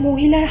ওই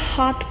মহিলার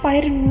হাত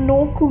পায়ের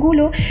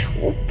নখগুলো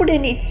উপড়ে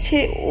নিচ্ছে।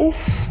 উফ,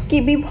 কি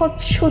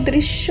বিভৎস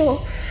দৃশ্য!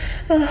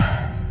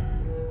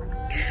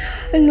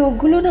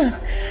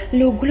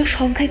 লোকগুলো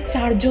সংখ্যায়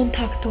 4 জন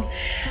থাকতো।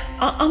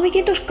 আমি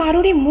কিন্তু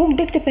কারোরই মুখ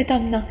দেখতে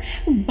পেতাম না,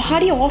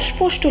 ভারী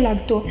অস্পষ্ট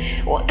লাগতো।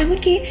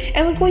 এমনকি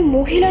ওই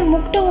মহিলার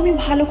মুখটাও আমি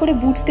ভালো করে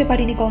বুঝতে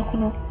পারিনি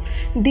কখনো।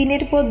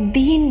 দিনের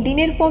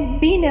পর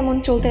দিন এমন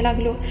চলতে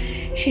লাগলো।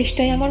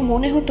 শেষটায় আমার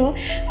মনে হতো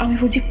আমি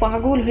বুঝি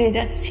পাগল হয়ে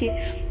যাচ্ছি।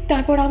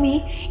 তারপর আমি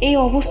এই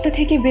অবস্থা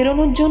থেকে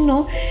বেরোনোর জন্য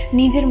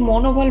নিজের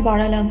মনোবল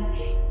বাড়ালাম।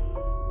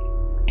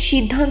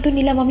 সিদ্ধান্ত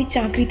নিলাম আমি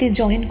চাকরিতে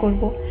জয়েন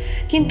করব।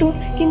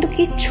 কিন্তু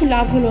কিচ্ছু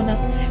লাভ হলো না।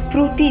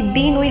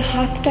 প্রতিদিন ওই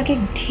হাতটাকে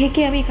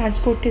ঢেকে আমি কাজ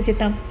করতে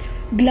যেতাম।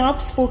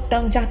 গ্লাভস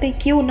পরতাম যাতে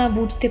কেউ না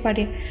বুঝতে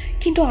পারে।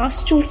 কিন্তু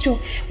আশ্চর্য,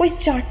 ওই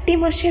 4টি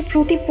মাসের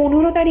প্রতি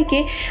 15 তারিখে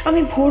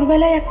আমি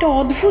ভোরবেলায় একটা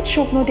অদ্ভুত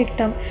স্বপ্ন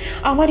দেখতাম।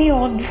 আমার এই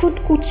অদ্ভুত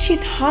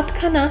কুৎসিত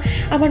হাতখানা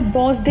আমার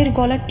বসদের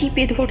গলা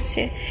টিপে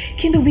ধরছে।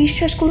 কিন্তু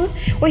বিশ্বাস করুন,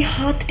 ওই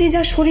হাতটি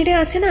যা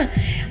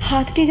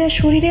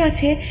শরীরে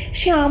আছে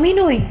সে আমি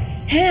নই।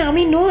 হ্যাঁ,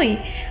 আমি নই।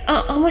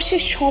 আমার সে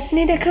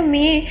স্বপ্নে দেখা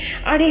মেয়ে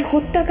আর এই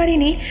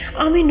হত্যাকারিণী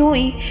আমি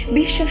নই।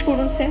 বিশ্বাস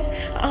করুন স্যার,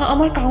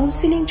 আমার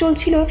কাউন্সিলিং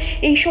চলছিল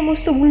এই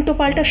সমস্ত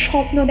উল্টোপাল্টা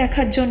স্বপ্ন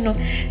দেখার জন্য।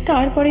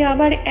 তারপরে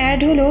আবার অ্যাড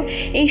হলো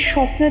এই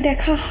স্বপ্ন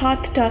দেখা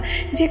হাতটা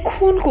যে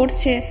খুন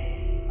করছে।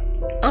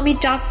 আমি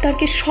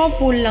ডাক্তারকে সব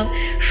বললাম,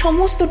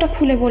 সমস্তটা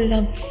খুলে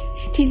বললাম।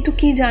 কিন্তু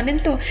কি জানেন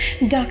তো,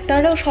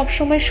 ডাক্তাররাও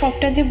সবসময়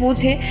সবটা যে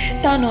বোঝে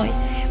তা নয়।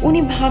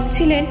 উনি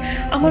ভাবছিলেন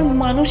আমার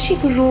মানসিক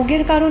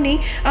রোগের কারণেই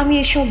আমি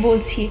এসব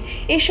বলছি।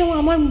 এসব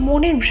আমার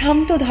মনের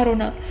ভ্রান্ত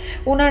ধারণা।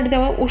 ওনার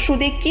দেওয়া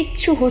ওষুধে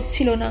কিচ্ছু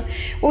হচ্ছিল না।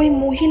 ওই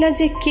মহিলা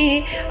যে কে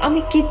আমি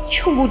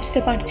কিচ্ছু বুঝতে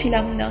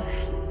পারছিলাম না।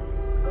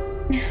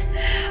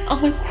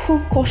 আমার খুব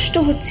কষ্ট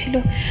হচ্ছিল।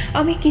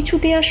 আমি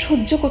কিছুতে আর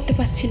সহ্য করতে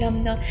পারছিলাম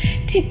না।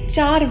 ঠিক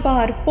 4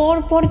 বার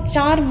পর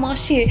 4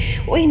 মাসে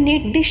ওই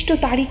নির্দিষ্ট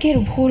তারিখের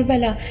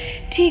ভোরবেলা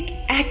ঠিক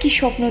একই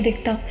স্বপ্ন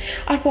দেখতাম।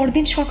 আর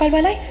পরদিন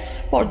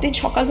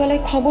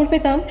সকালবেলায় খবর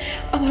পেতাম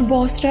আমার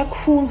বসরা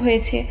খুন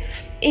হয়েছে।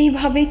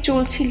 এইভাবেই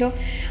চলছিল।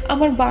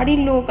 আমার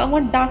বাড়ির লোক,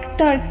 আমার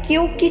ডাক্তার,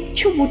 কেউ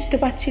কিচ্ছু বুঝতে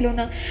পারছিল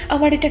না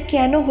আমার এটা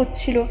কেন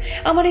হচ্ছিল,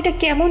 আমার এটা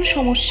কেমন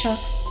সমস্যা।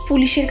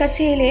 পুলিশের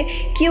কাছে এলে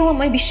কেউ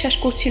আমায় বিশ্বাস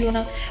করছিল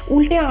না।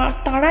 উল্টে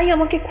তারাই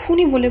আমাকে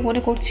খুনি বলে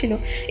মনে করছিল,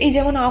 এই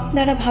যেমন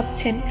আপনারা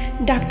ভাবছেন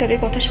ডাক্তারের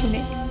কথা শুনে।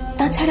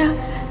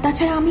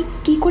 তাছাড়া আমি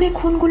কি করে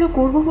খুনগুলো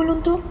করব বলুন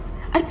তো?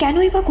 আর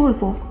কেনই বা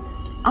করব?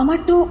 আমার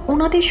তো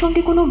ওনাদের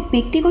সঙ্গে কোনো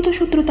ব্যক্তিগত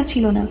শত্রুতা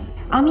ছিল না।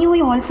 আমি ওই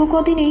অল্প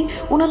কদিনেই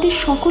ওনাদের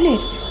সকলের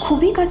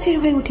খুবই কাছের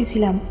হয়ে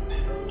উঠেছিলাম।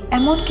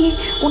 এমনকি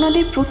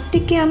ওনাদের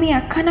প্রত্যেককে আমি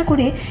একখানা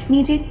করে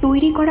নিজের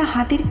তৈরি করা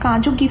হাতের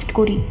কাজও গিফট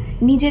করি।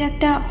 নিজের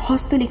একটা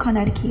হস্তলিখন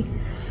আর কি।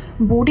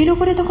 বোর্ডের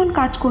ওপরে তখন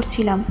কাজ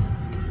করছিলাম।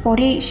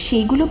 পরে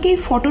সেইগুলোকে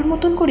ফটোর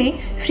মতন করে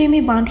ফ্রেমে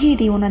বাঁধিয়ে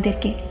দিই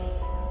ওনাদেরকে।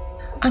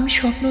 আমি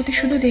স্বপ্নতে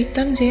শুধু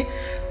দেখতাম যে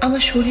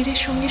আমার শরীরের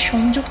সঙ্গে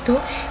সংযুক্ত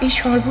এই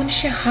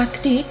সর্বনেশে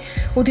হাতটি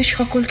ওদের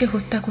সকলকে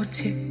হত্যা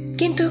করছে।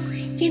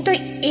 কিন্তু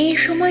এই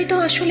সময় তো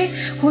আসলে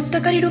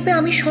হত্যাকারী রূপে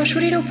আমি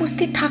সশরীরে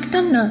উপস্থিত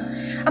থাকতাম না।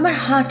 আমার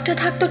হাতটা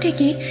থাকতো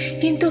ঠিকই,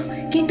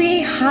 কিন্তু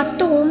এই হাত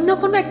তো অন্য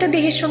কোনো একটা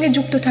দেহের সঙ্গে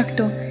যুক্ত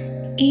থাকতো।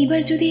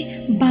 এইবার যদি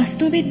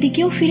বাস্তবের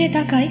দিকেও ফিরে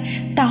তাকাই,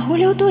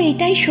 তাহলেও তো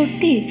এটাই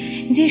সত্যি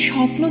যে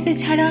স্বপ্নতে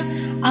ছাড়া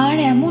আর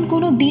এমন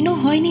কোনো দিনও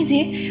হয়নি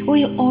যে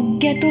ওই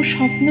অজ্ঞাত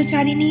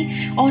স্বপ্নচারিণী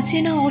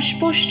অচেনা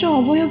অস্পষ্ট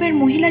অবয়বের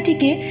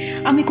মহিলাটিকে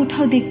আমি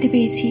কোথাও দেখতে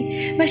পেয়েছি,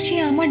 বা সে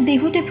আমার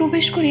দেহতে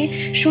প্রবেশ করে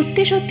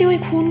সত্যি সত্যি ওই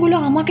খুনগুলো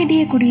আমাকে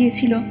দিয়ে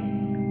করিয়েছিল।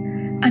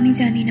 আমি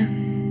জানি না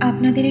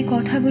আপনাদের এই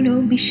কথাগুলো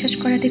বিশ্বাস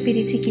করাতে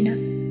পেরেছি কিনা,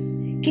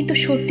 কিন্তু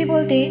সত্যি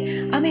বলতে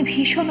আমি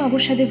ভীষণ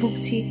অবসাদে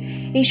ভুগছি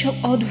এইসব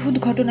অদ্ভুত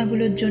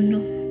ঘটনাগুলোর জন্য।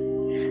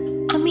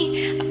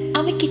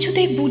 আমি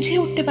কিছুতেই বুঝে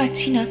উঠতে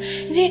পারছি না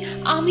যে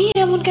আমি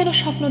এমন কেন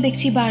স্বপ্ন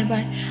দেখছি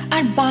বারবার,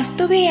 আর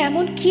বাস্তবে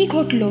এমন কি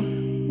ঘটলো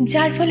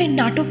যার ফলে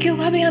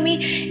নাটকীয়ভাবে আমি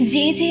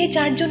যে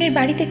 4 জনের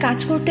বাড়িতে কাজ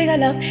করতে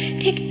গেলাম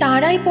ঠিক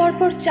তারাই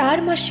পরপর 4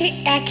 মাসে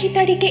একই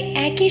তারিখে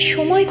একই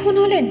সময় খুন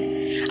হলেন।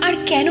 আর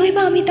কেনই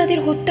বা আমি তাদের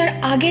হত্যার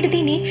আগের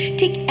দিনই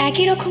ঠিক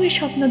একই রকমের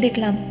স্বপ্ন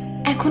দেখলাম।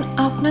 এখন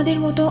আপনাদের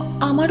মতো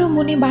আমারও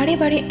মনে বারে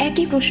বারে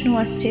একই প্রশ্ন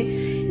আসছে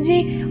যে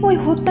ওই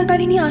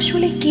হত্যাকারিণী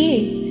আসলে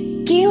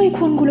কে ওই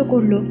খুনগুলো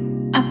করলো।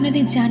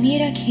 আপনাদের জানিয়ে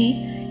রাখি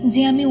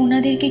যে আমি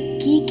ওনাদেরকে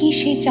কি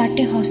সেই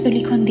 4টে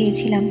হস্তলিখন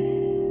দিয়েছিলাম।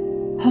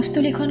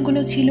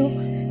 হস্তলেখনগুলো ছিল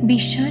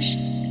বিশ্বাস,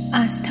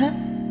 আস্থা,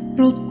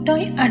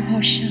 প্রত্যয় আর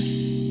ভরসা।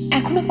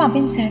 এখনও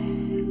পাবেন স্যার।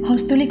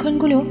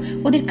 হস্তলেখনগুলো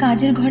ওদের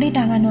কাজের ঘরে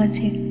টাঙানো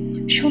আছে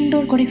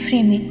সুন্দর করে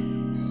ফ্রেমে।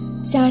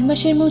 4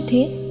 মাসের মধ্যে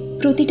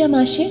প্রতিটা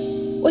মাসে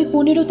ওই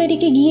 15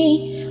 তারিখে গিয়েই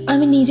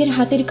আমি নিজের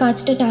হাতের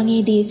কাজটা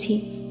টাঙিয়ে দিয়েছি।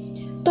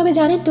 তবে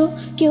জানেন তো,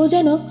 কেউ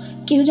যেন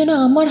কেউ যেন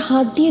আমার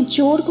হাত দিয়ে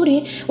জোর করে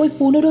ওই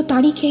 15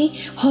 তারিখেই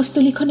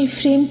হস্তলিখনের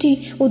ফ্রেমটি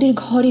ওদের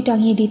ঘরে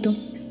টাঙিয়ে দিত।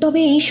 তবে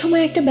এই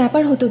সময় একটা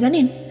ব্যাপার হতো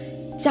জানেন,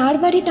 4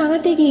 বাড়ি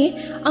টাঙাতে গিয়ে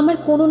আমার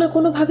কোনো না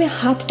কোনোভাবে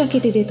হাতটা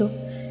কেটে যেত।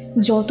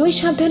 যতই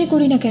সাবধানে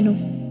করি না কেন,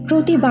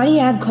 প্রতিবারই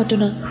এক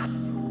ঘটনা।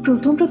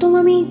 প্রথম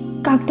আমি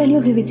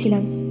কাকতালীয়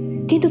ভেবেছিলাম,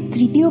 কিন্তু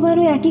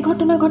তৃতীয়বারও একই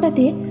ঘটনা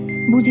ঘটাতে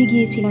বুঝে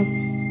গিয়েছিলাম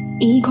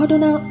এই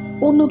ঘটনা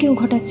অন্য কেউ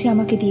ঘটাচ্ছে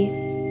আমাকে দিয়ে।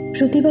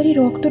 প্রতিবারই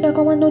রক্তটা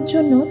কমানোর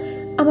জন্য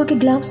আমাকে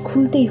গ্লাভস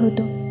খুলতেই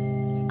হতো,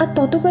 আর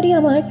ততবারই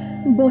আমার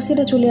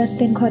বসেরা চলে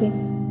আসতেন ঘরে,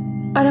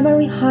 আর আমার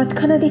ওই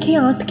হাতখানা দেখে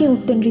আঁতকে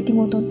উঠতেন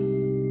রীতিমতন।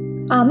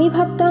 আমি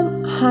ভাবতাম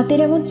হাতের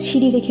এমন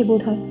ছিঁড়ি দেখে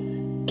বোধ হয়,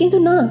 কিন্তু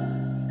না,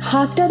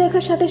 হাতটা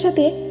দেখার সাথে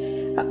সাথে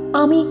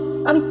আমি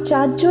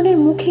 4 জনের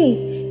মুখে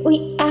ওই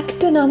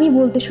একটা নামই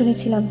বলতে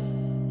শুনেছিলাম।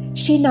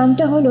 সেই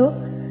নামটা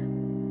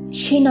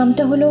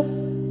হলো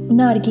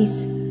নার্গিস।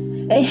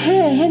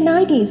 হ্যাঁ,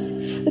 নার্গিস।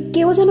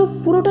 কেউ যেন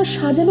পুরোটা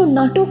সাজানো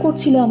নাটক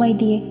করছিল আমায়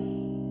দিয়ে।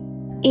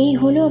 এই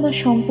হলো আমার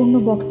সম্পূর্ণ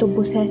বক্তব্য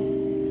স্যার।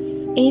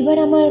 এইবার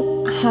আমার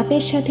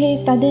হাতের সাথে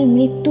তাদের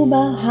মৃত্যু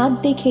বা হাত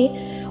দেখে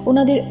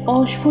ওনাদের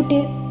অস্ফুটে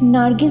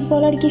নার্গিস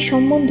বলার কি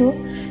সম্বন্ধ,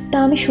 তা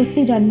আমি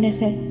সত্যি জানি না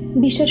স্যার।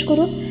 বিশ্বাস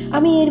করুন,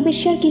 আমি এর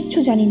বেশি আর কিচ্ছু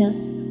জানি না।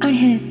 আর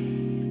হ্যাঁ,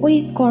 ওই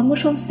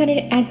কর্মসংস্থানের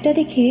অ্যাডটা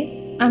দেখে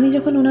আমি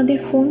যখন ওনাদের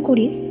ফোন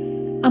করি,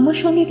 আমার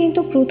সঙ্গে কিন্তু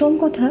প্রথম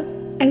কথা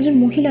একজন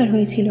মহিলার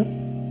হয়েছিল,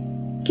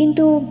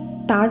 কিন্তু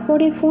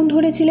তারপরে ফোন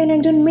ধরেছিলেন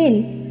একজন মেল,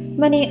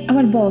 মানে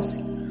আমার বস।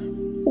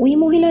 ওই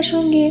মহিলার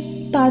সঙ্গে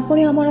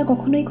তারপরে আমার আর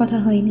কখনোই কথা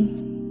হয়নি।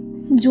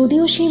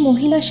 যদিও সেই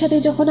মহিলার সাথে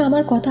যখন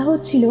আমার কথা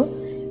হচ্ছিল,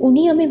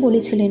 উনি আমি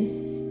বলেছিলেন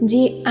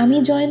যে আমি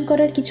জয়েন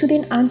করার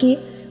কিছুদিন আগে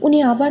উনি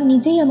আবার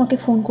নিজেই আমাকে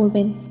ফোন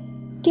করবেন,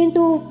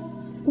 কিন্তু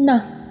না,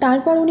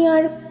 তারপর উনি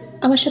আর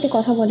আমার সাথে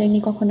কথা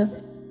বলেননি কখনো।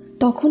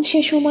 তখন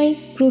সে সময়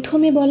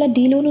প্রথমে বলা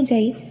ডিল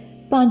অনুযায়ী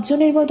 5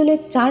 জনের বদলে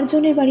 4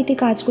 জনের বাড়িতে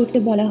কাজ করতে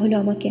বলা হলো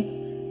আমাকে।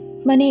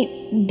 মানে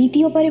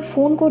দ্বিতীয়বারে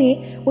ফোন করে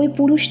ওই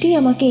পুরুষটিই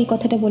আমাকে এই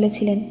কথাটা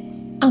বলেছিলেন।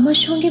 আমার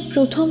সঙ্গে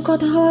প্রথম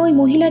কথা হওয়া ওই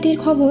মহিলাটির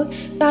খবর,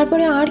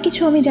 তারপরে আর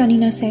কিছু আমি জানি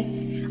না স্যার।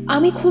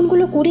 আমি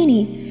খুনগুলো করিনি,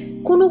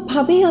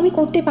 কোনোভাবেই আমি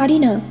করতে পারি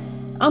না।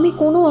 আমি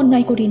কোনো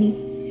অন্যায় করিনি,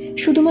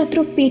 শুধুমাত্র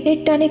পেটের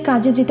টানে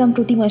কাজে যেতাম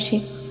প্রতি মাসে।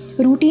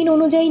 রুটিন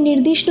অনুযায়ী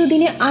নির্দিষ্ট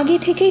দিনে আগে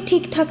থেকেই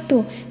ঠিক থাকতো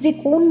যে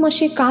কোন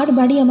মাসে কার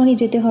বাড়ি আমাকে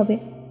যেতে হবে।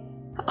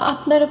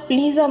 আপনারা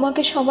প্লিজ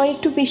আমাকে সবাই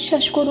একটু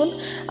বিশ্বাস করুন,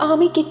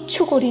 আমি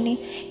কিচ্ছু করিনি।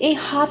 এই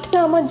হাতটা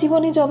আমার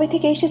জীবনে যবে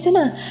থেকে এসেছে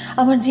না,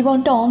 আমার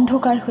জীবনটা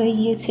অন্ধকার হয়ে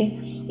গিয়েছে।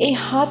 এই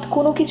হাত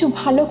কোনো কিছু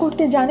ভালো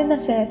করতে জানে না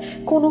স্যার,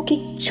 কোনো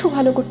কিচ্ছু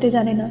ভালো করতে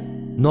জানে না।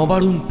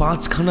 নবারুণ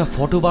 5খানা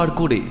ফটো বার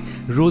করে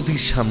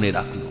রোজির সামনে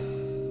রাখল।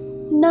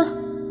 না,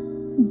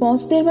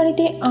 বসদের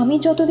বাড়িতে আমি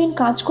যতদিন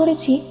কাজ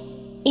করেছি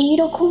এই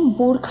রকম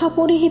বোরখা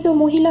পরিহিত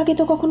মহিলাকে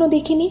তো কখনো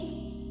দেখিনি।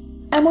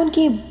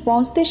 এমনকি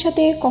বসদের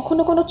সাথে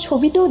কখনো কোনো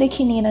ছবিতেও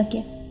দেখিনি এনাকে।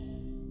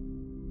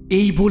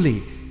 এই বলে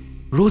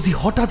রোজি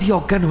হঠাৎই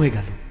অজ্ঞান হয়ে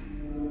গেল।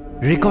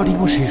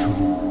 রেকর্ডিংও শেষ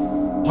হলো।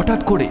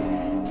 হঠাৎ করে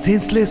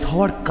সেন্সলেস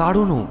হওয়ার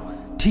কারণও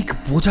ঠিক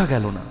বোঝা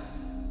গেল না।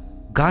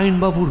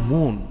 গায়েনবাবুর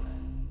মন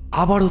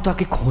আবারও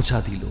তাকে খোঁচা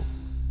দিল,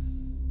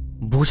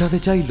 বোঝাতে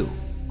চাইল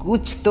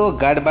কুছ তো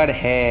গড়বড়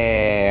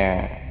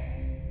হ্যায়।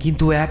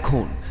 কিন্তু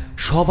এখন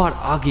সবার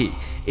আগে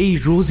এই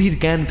রোজির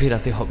জ্ঞান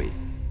ফেরাতে হবে।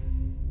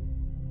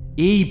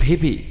 এই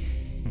ভেবে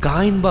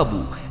গায়েনবাবু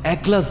 1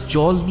 গ্লাস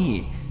জল নিয়ে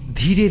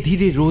ধীরে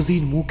ধীরে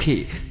রোজির মুখে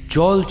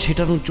জল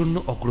ছেটানোর জন্য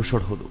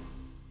অগ্রসর হল।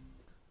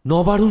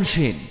 নবারুণ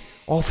সেন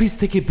অফিস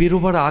থেকে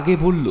বেরোবার আগে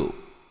বলল,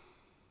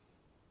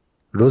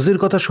 রোজির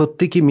কথা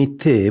সত্যি কি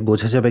মিথ্যে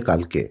বোঝা যাবে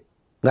কালকে।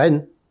 গায়েন,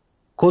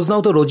 খোঁজ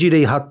নাও তো রোজির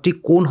এই হাতটি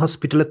কোন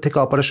হসপিটালের থেকে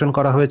অপারেশন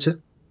করা হয়েছে,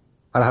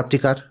 আর হাতটি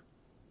কার।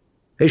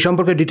 এই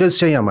সম্পর্কে ডিটেলস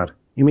চাই আমার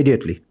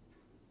ইমিডিয়েটলি।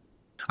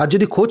 আর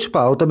যদি খোঁজ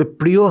পাও তবে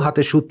প্রিয়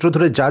হাতে সূত্র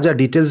ধরে যা যা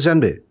ডিটেলস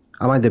জানবে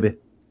আমায় দেবে।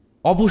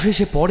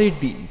 অবশেষে পরের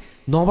দিন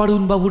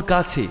নবারুণবাবুর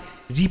কাছে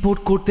রিপোর্ট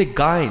করতে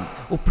গায়েন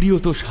ও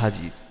প্রিয়তোষ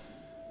হাজির।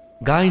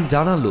 গায়েন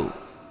জানালো,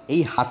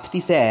 এই হাতটি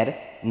স্যার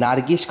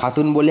নার্গিস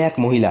খাতুন বলে এক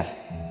মহিলার।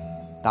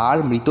 তার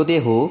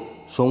মৃতদেহ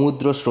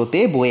সমুদ্র স্রোতে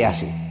বয়ে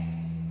আসে,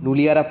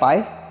 নুলিয়ারা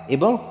পায়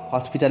এবং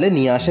হসপিটালে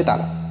নিয়ে আসে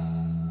তারা।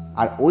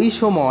 আর ওই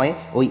সময়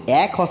ওই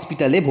এক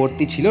হসপিটালে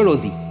ভর্তি ছিল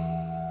রোজি।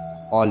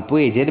 অল্প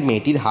এজের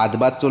মেয়েটির হাত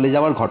বাদ চলে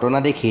যাওয়ার ঘটনা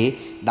দেখে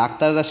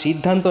ডাক্তাররা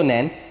সিদ্ধান্ত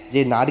নেন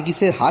যে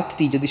নার্গিসের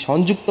হাতটি যদি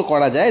সংযুক্ত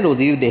করা যায়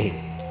রোজির দেহে।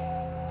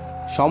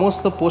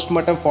 সমস্ত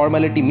পোস্টমর্টম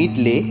ফর্মালিটি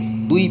মিটলে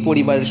 2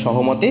 পরিবারের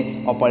সহমতে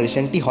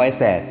অপারেশনটি হয়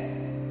স্যার।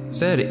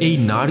 স্যার, এই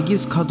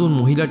নার্গিস খাতুন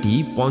মহিলাটি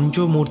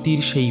পঞ্চমূর্তির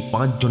সেই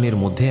 5 জনের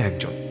মধ্যে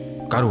একজন।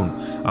 কারণ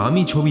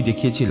আমি ছবি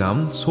দেখিয়েছিলাম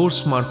সোর্স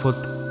মারফত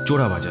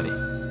চোরাবাজারে।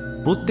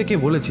 প্রত্যেকে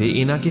বলেছে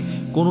এনাকে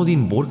কোনোদিন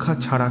বোরখা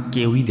ছাড়া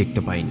কেউই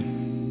দেখতে পায়নি,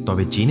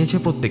 তবে চিনেছে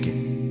প্রত্যেকে,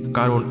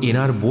 কারণ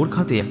এনার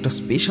বোরখাতে একটা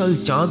স্পেশাল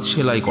চাঁদ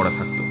সেলাই করা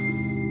থাকতো।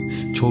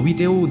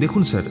 ছবিতেও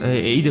দেখুন স্যার,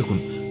 এই দেখুন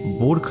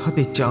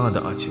বোরখাতে চাঁদ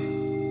আছে।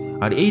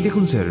 আর এই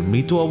দেখুন স্যার,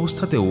 মৃত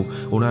অবস্থাতেও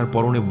ওনার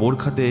পরনে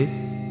বোরখাতে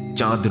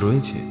চাঁদ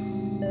রয়েছে।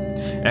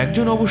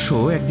 একজন অবশ্য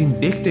একদিন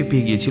দেখতে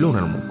পেয়ে গিয়েছিল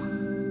ওনার মুখ।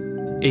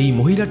 এই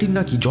মহিলাটির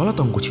নাকি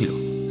জলাতঙ্ক ছিল,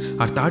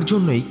 আর তার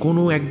জন্যই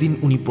কোনো একদিন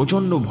উনি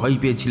প্রচণ্ড ভয়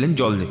পেয়েছিলেন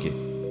জল দেখে।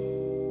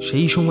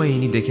 সেই সময়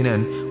ইনি দেখে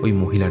নেন ওই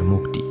মহিলার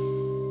মুখটি।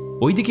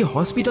 ওইদিকে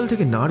হসপিটাল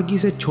থেকে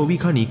নার্গিসের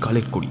ছবিখানি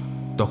কালেক্ট করি।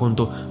 তখন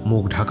তো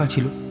মুখ ঢাকা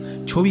ছিল।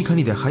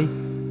 ছবিখানি দেখাই।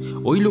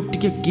 ওই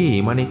লোকটিকে কে,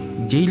 মানে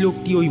যেই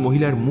লোকটি ওই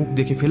মহিলার মুখ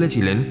দেখে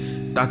ফেলেছিলেন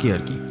তাকে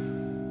আর কি।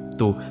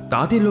 তো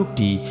তাতে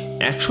লোকটি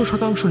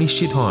 100%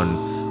 নিশ্চিত হন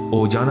ও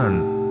জানান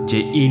যে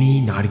ইনি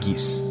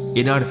নার্গিস।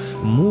 এনার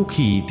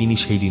মুখই তিনি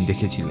সেই দিন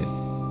দেখেছিলেন।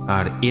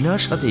 আর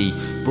এনার সাথেই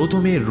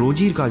প্রথমে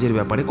রোজির কাজের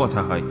ব্যাপারে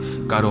কথা হয়,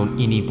 কারণ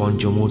ইনি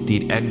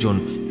পঞ্চমূর্তির একজন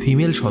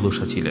ফিমেল সদস্য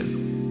ছিলেন।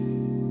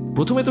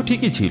 প্রথমে তো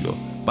ঠিকই ছিল,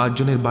 5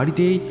 জনের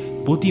বাড়িতেই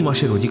প্রতি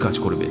মাসে রোজি কাজ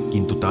করবে,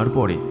 কিন্তু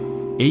তারপরে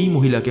এই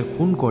মহিলাকে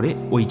খুন করে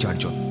ওই 4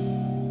 জন।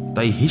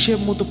 তাই হিসেব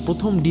মতো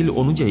প্রথম ডিল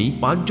অনুযায়ী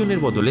 5 জনের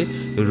বদলে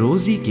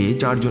রোজিকে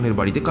 4 জনের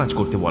বাড়িতে কাজ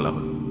করতে বলা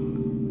হলো।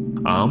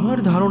 আমার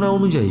ধারণা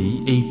অনুযায়ী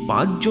এই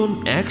 5 জন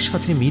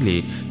একসাথে মিলে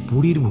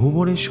পুরীর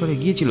ভুবনেশ্বরে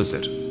গিয়েছিল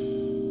স্যার।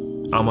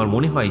 আমার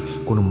মনে হয়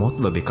কোনো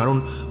মতলবে, কারণ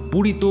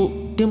পুরী তো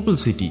টেম্পল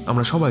সিটি,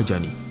 আমরা সবাই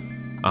জানি।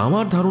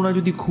 আমার ধারণা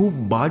যদি খুব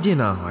বাজে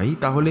না হয়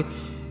তাহলে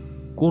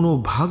কোনো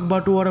ভাগ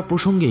বাটোয়ারা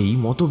প্রসঙ্গেই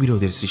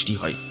মতবিরোধের সৃষ্টি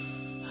হয়,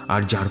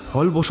 আর যার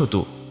ফলবশত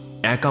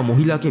একা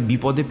মহিলাকে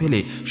বিপদে ফেলে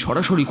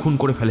সরাসরি খুন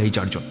করে ফেলে এই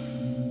 4 জন।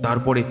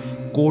 তারপরে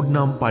কোড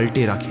নাম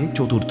পাল্টে রাখে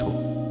চতুর্থ।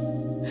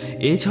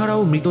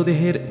 এছাড়াও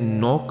মৃতদেহের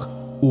নখ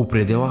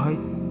উপড়ে দেওয়া হয়।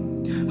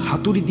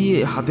 হাতুড়ি দিয়ে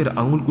হাতের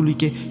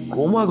আঙুলগুলিকে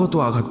ক্রমাগত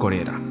আঘাত করে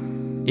এরা।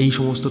 এই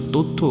সমস্ত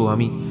তথ্য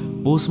আমি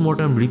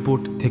পোস্টমর্টম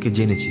রিপোর্ট থেকে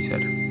জেনেছি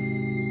স্যার।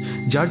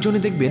 যার জন্য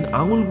দেখবেন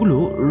আঙুলগুলো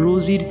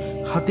রোজির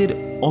হাতের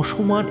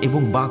অসমান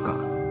এবং বাঁকা।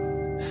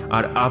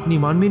 আর আপনি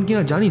মানবেন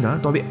কিনা জানি না,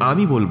 তবে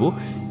আমি বলবো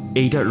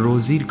এইটা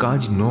রোজির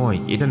কাজ নয়,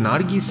 এটা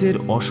নার্গিসের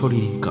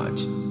অশরীরী কাজ।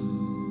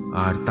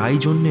 আর তাই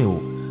জন্যেও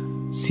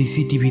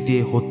সিসিটিভিতে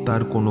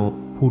হত্যার কোনো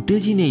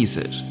ফুটেজই নেই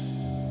স্যার,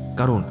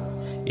 কারণ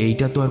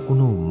এইটা তো আর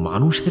কোনো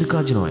মানুষের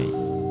কাজ নয়।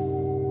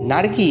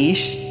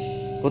 নার্গিস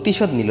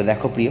প্রতিশোধ নিল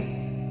দেখো প্রিয়।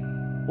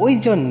 ওই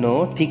জন্য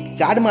ঠিক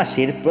 4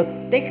 মাসের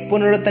প্রত্যেক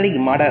 15 তারিখ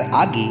মারার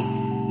আগে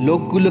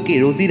লোকগুলোকে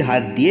রোজির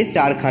হাত দিয়ে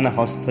 4খানা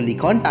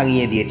হস্তলিখন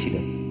টাঙিয়ে দিয়েছিল।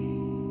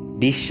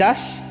 বিশ্বাস,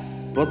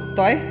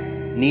 প্রত্যয়,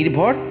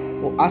 নির্ভর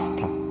ও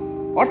আস্থা,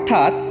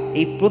 অর্থাৎ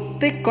এই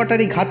প্রত্যেক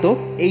কটারই ঘাতক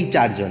এই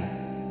 4 জন।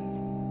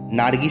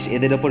 নার্গিস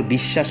এদের ওপর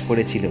বিশ্বাস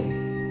করেছিল,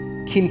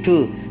 কিন্তু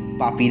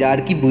পাপীরা আর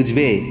কি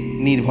বুঝবে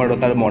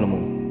নির্ভরতার মর্ম।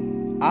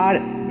 আর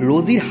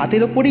রোজির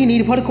হাতের ওপরেই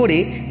নির্ভর করে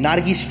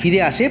নার্গিস ফিরে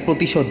আসে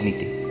প্রতিশোধ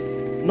নিতে।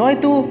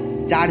 নয়তো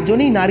 4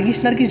 জনেই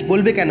নার্গিস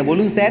বলবে কেন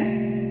বলুন স্যার?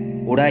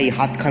 ওরা এই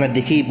হাতখানা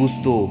দেখেই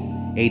বুঝতো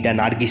এইটা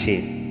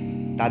নার্গিসের।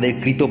 তাদের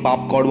কৃত পাপ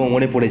কর্ম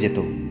মনে পড়ে যেত,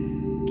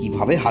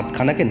 কিভাবে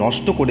হাতখানাকে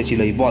নষ্ট করেছিল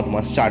এই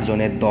বদমাস 4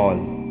 জনের দল।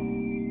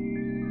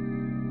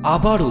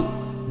 আবারও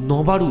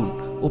নবারুণ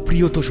ও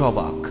প্রিয়তোষ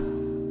অবাক।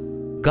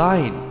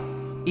 গায়েন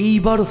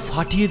এইবারও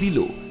ফাটিয়ে দিল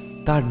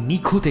তার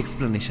নিখুঁত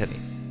এক্সপ্লেনেশনে।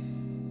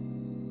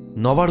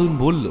 নবারুণ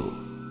বলল,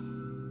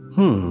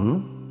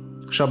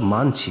 সব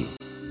মানছি,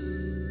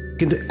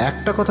 কিন্তু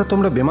একটা কথা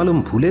তোমরা বেমালুম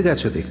ভুলে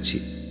গেছো দেখছি।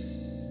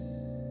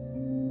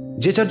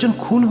 যে 4 জন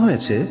খুন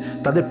হয়েছে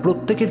তাদের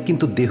প্রত্যেকের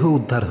কিন্তু দেহ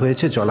উদ্ধার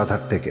হয়েছে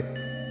জলাধার থেকে।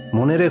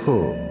 মনে রেখো,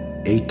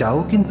 এইটাও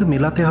কিন্তু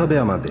মেলাতে হবে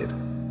আমাদের।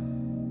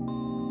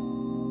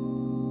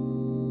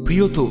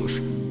 প্রিয়তোষ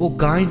ও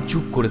গায়েন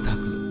চুপ করে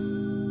থাকল।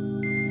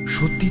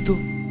 সত্যি তো,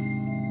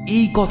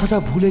 এই কথাটা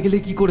ভুলে গেলে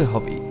কি করে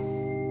হবে?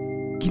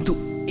 কিন্তু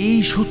এই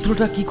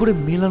সূত্রটা কি করে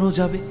মেলানো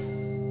যাবে?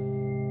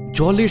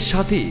 জলের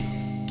সাথে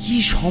কি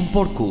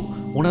সম্পর্ক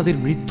ওনাদের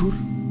মৃত্যুর?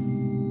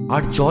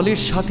 আর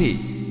জলের সাথে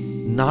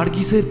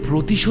নার্গিসের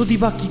প্রতিশোধই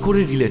বা কি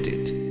করে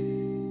রিলেটেড?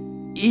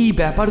 এই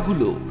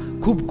ব্যাপারগুলো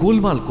খুব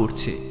গোলমাল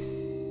করছে।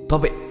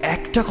 তবে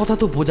একটা কথা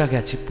তো বোঝা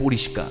গেছে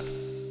পরিষ্কার,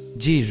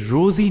 যে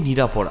রোজই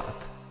নিরাপরাধ।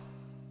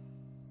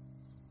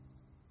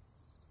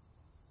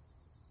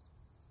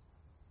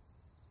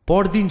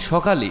 পরদিন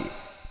সকালে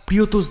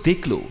প্রিয়তোষ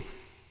দেখল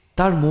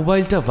তার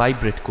মোবাইলটা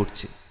ভাইব্রেট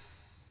করছে।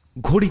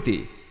 ঘড়িতে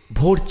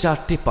ভোর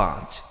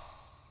 4:05।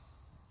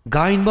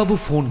 গায়েনবাবু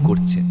ফোন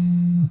করছেন।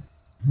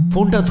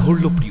 ফোনটা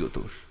ধরল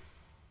প্রিয়তোষ।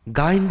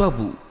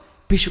 গায়েনবাবু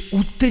বেশ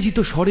উত্তেজিত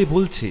স্বরে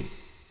বলছে,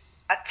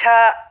 আচ্ছা,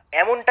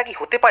 এমনটা কি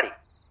হতে পারে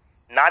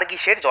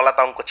নার্গিসের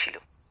জলাতঙ্ক ছিল,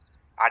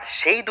 আর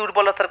সেই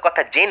দুর্বলতার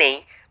কথা জেনেই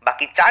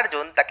বাকি 4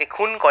 জন তাকে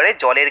খুন করে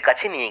জলের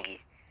কাছে নিয়ে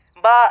গিয়ে,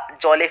 বা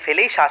জলে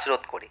ফেলেই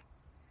শ্বাসরোধ করে,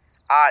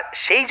 আর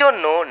সেই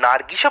জন্য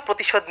নার্গিসও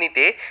প্রতিশোধ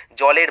নিতে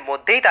জলের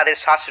মধ্যেই তাদের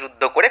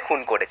শ্বাসরুদ্ধ করে খুন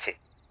করেছে?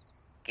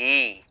 কি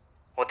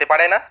হতে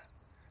পারে না?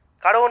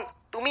 কারণ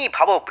তুমি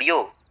ভাবো প্রিয়,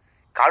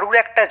 কারুর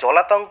একটা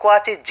জলাতঙ্ক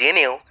আছে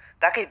জেনেও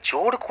তাকে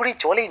জোর করে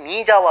জলে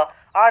নিয়ে যাওয়া,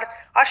 আর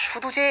আর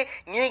শুধু যে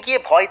নিয়ে গিয়ে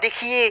ভয়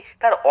দেখিয়ে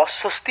তার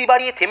অস্বস্তি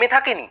বাড়িয়ে থেমে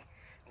থাকেনি,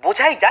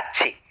 বোঝাই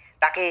যাচ্ছে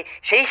তাকে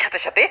সেই সাথে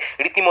সাথে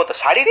রীতিমতো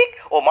শারীরিক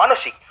ও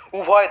মানসিক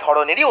উভয়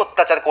ধরনেরই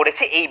অত্যাচার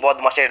করেছে এই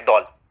বদমাশের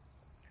দল।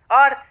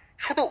 আর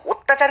শুধু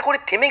অত্যাচার করে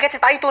থেমে গেছে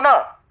তাই তো না,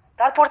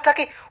 তারপর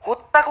তাকে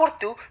হত্যা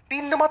করতেও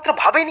বিন্দুমাত্র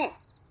ভাবেনি।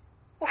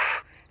 উফ,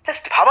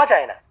 জাস্ট ভাবা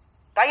যায় না,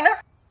 তাই না?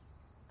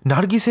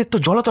 নার্গিসের তো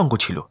জলাতঙ্ক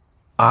ছিল,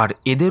 আর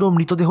এদেরও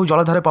মৃতদেহ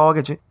জলাধারে পাওয়া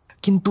গেছে।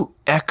 কিন্তু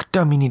একটা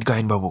মিনিট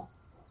গায়েনবাবু,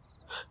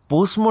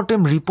 পোস্টমর্টেম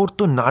রিপোর্ট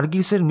তো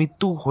নার্গিসের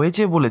মৃত্যু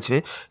হয়েছে বলেছে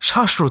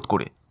শ্বাসরোধ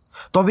করে।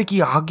 তবে কি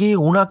আগে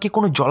ওনাকে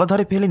কোনো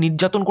জলাধারে ফেলে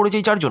নির্যাতন করেছে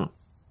এই 4 জন,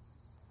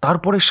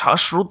 তারপরে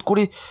শ্বাসরোধ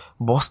করে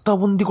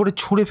বস্তাবন্দি করে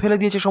ছুঁড়ে ফেলে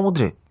দিয়েছে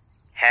সমুদ্রে?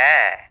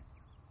 হ্যাঁ,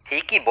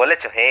 ঠিকই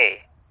বলেছ হে।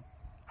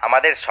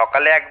 আমাদের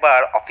সকালে একবার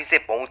অফিসে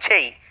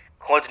পৌঁছেই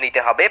খোঁজ নিতে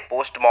হবে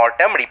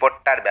পোস্টমর্টম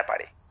রিপোর্টটার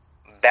ব্যাপারে।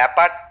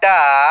 ব্যাপারটা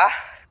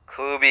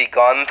খুবই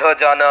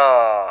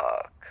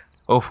গন্ধজনক।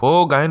 ওহো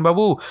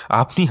গায়েনবাবু,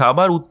 আপনি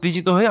আবার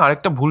উত্তেজিত হয়ে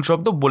আরেকটা ভুল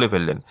শব্দ বলে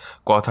ফেললেন।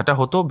 কথাটা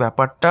হতো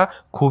ব্যাপারটা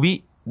খুবই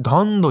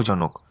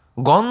ধন্দজনক,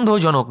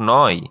 গন্ধজনক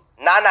নয়।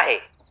 না না হে,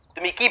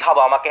 তুমি কি ভাবো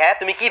আমাকে? হ্যাঁ,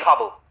 তুমি কি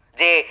ভাবো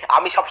যে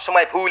আমি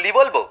সবসময় ভুলই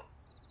বলবো?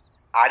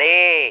 আরে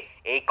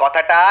এই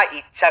কথাটা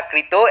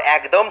ইচ্ছাকৃত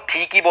একদম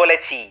ঠিকই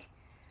বলেছি।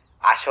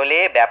 আসলে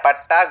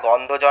ব্যাপারটা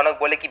গন্ধজনক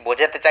বলে কি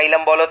বোঝাতে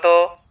চাইলাম বলো তো?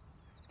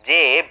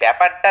 যে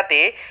ব্যাপারটাতে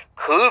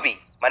খুবই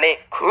মানে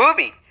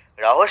খুবই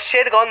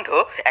রহস্যের গন্ধ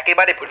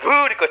একেবারে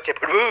ভুরভুর করছে,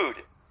 ভুরভুর।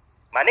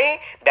 মানে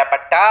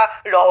ব্যাপারটা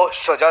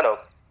রহস্যজনক,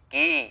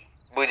 কি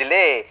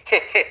বুঝলে?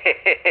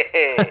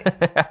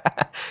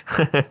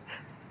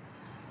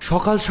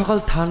 সকাল সকাল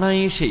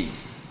থানায় এসেই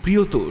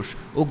প্রিয়তোষ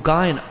ও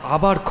গায়েন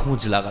আবার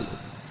খোঁজ লাগালো।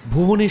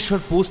 ভুবনেশ্বর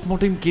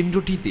পোস্টমর্টেম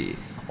কেন্দ্রটিতে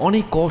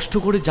অনেক কষ্ট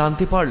করে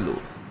জানতে পারল,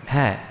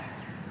 হ্যাঁ,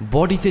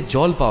 বডিতে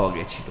জল পাওয়া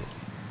গেছিল।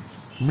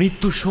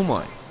 মৃত্যুর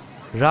সময়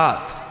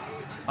রাত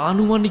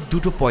আনুমানিক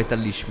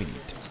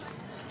 2:45,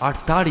 আর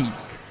তারিখ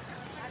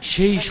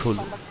সেই 16।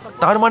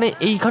 তার মানে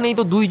এইখানেই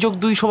তো 2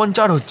 + 2 =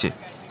 4 হচ্ছে।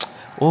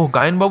 ও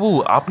গায়েনবাবু,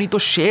 আপনি তো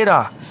সেরা,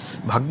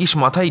 ভাগ্যিস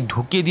মাথায়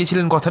ঢুকিয়ে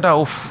দিয়েছিলেন কথাটা।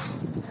 ওফ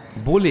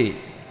বলে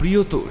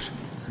প্রিয়তোষ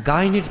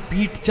গায়েনের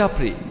পিঠ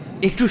চাপড়ে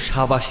একটু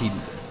সাবাসি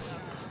দিল।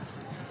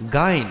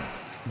 গায়েন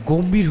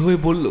গম্ভীর হয়ে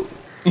বলল,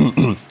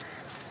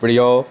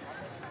 প্রিয়,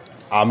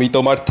 আমি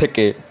তোমার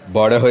থেকে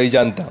বড় হয়ে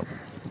জানতাম।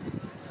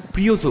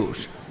 প্রিয়তোষ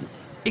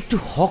একটু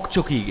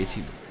হকচকিয়ে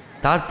গেছিল।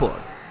 তারপর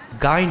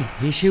গায়েন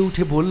হেসে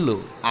উঠে বলল,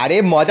 আরে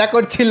মজা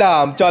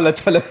করছিলাম, চলো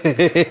চলো।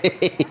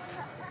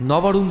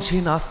 নবারুণ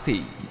সেন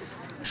আসতেই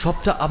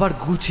সবটা আবার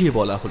গুছিয়ে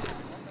বলা হলো।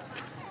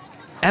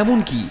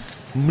 এমনকি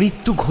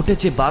মৃত্যু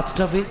ঘটেছে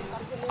বাথটাবে,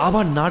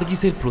 আবার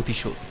নার্গিসের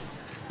প্রতিশোধ,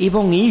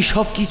 এবং এই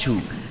সব কিছু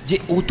যে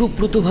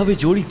ওতপ্রোতভাবে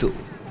জড়িত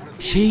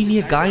সেই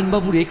নিয়ে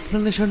গায়েনবাবুর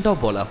এক্সপ্লেনেশনটাও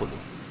বলা হলো।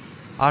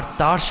 আর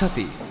তার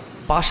সাথে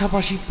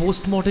পাশাপাশি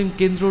পোস্টমর্টেম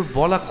কেন্দ্রর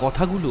বলা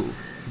কথাগুলো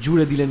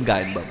জুড়ে দিলেন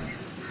গায়েনবাবু।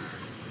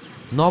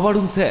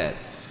 নবারুণ স্যার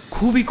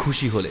খুবই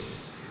খুশি হলেন।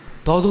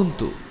 তদন্ত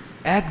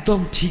একদম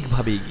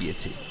ঠিকভাবে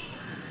এগিয়েছে,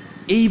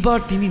 এইবার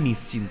তিনি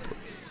নিশ্চিন্ত।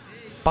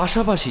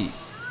 পাশাপাশি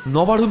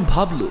নবারুণ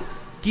ভাবল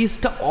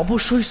কেসটা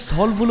অবশ্যই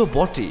সলভ হলো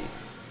বটে,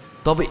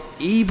 তবে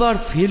এইবার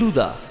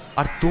ফেলুদা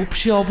আর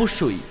তোপসে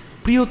অবশ্যই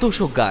প্রিয়তোষ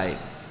ও গায়েন।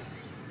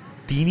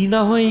 তিনি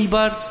না হয়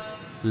এইবার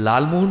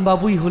লালমোহন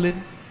বাবুই হলেন।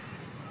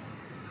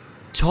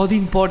 6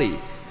 দিন পরে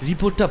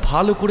রিপোর্টটা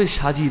ভালো করে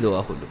সাজিয়ে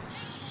দেওয়া হলো।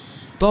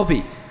 তবে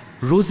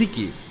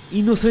রোজিকে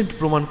ইনোসেন্ট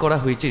প্রমাণ করা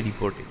হয়েছে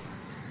রিপোর্টে।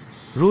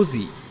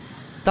 রোজি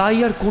তাই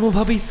আর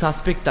কোনোভাবেই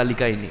সাসপেক্ট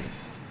তালিকায় নেই।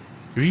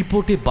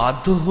 রিপোর্টে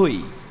বাধ্য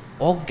হয়েই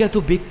অজ্ঞাত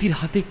ব্যক্তির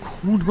হাতে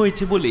খুন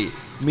হয়েছে বলে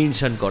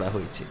মেনশন করা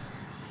হয়েছে।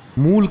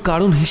 মূল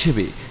কারণ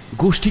হিসেবে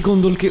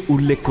গোষ্ঠীকন্দলকে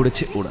উল্লেখ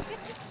করেছে ওরা।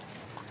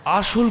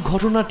 আসল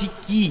ঘটনাটি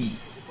কি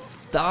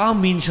তা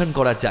মেনশন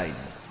করা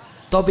যায়নি।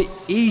 তবে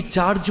এই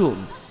 4 জন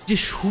যে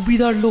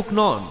সুবিধার লোক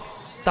নন,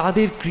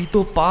 তাদের কৃত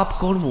পাপ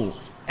কর্ম,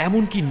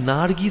 এমনকি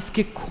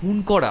নার্গিসকে খুন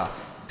করা,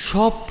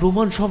 সব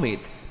প্রমাণ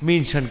সমেত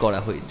মেনশন করা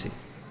হয়েছে।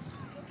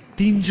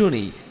 3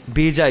 জনেই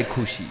বেজায়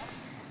খুশি।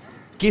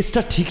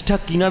 কেসটা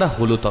ঠিকঠাক কিনারা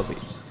হলো। তবে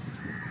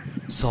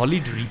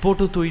সলিড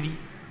রিপোর্টও তৈরি।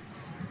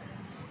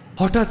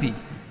 হঠাৎই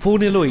ফোন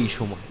এলো এই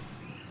সময়।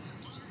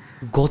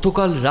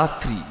 গতকাল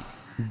রাত্রি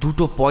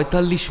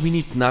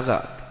 2:45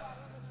 নাগাদ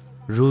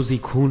রোজি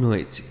খুন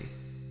হয়েছে।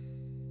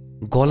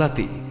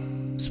 গলাতে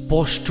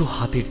স্পষ্ট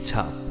হাতের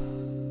ছাপ,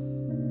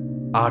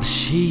 আর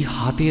সেই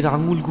হাতের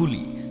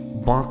আঙুলগুলি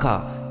বাঁকা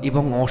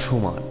এবং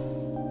অসমান।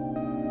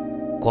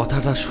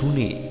 কথাটা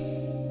শুনে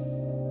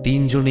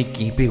 3 জনে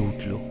কেঁপে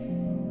উঠল।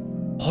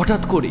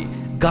 হঠাৎ করে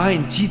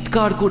গায়েন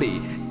চিৎকার করে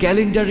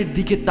ক্যালেন্ডারের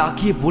দিকে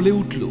তাকিয়ে বলে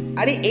উঠল,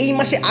 আরে এই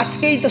মাসে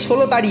আজকেই তো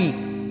 16 তারিখ,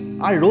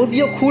 আর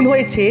রোজিও খুন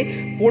হয়েছে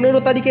 15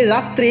 তারিখের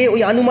রাত্রে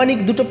ওই আনুমানিক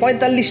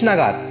 2:45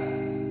 নাগাদ।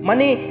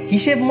 মানে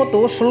হিসেব মতো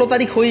 16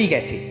 তারিখ হয়েই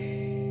গেছে।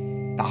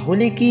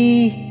 তাহলে কি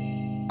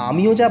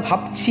আমিও যা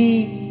ভাবছি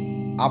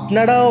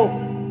আপনারাও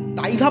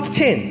তাই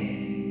ভাবছেন?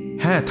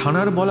 হ্যাঁ,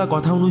 থানার বলা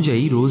কথা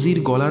অনুযায়ী রোজির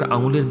গলার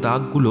আঙুলের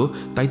দাগগুলো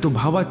তাই তো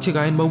ভাবাচ্ছে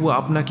গায়েনবাবু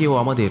আপনাকে ও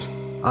আমাদের।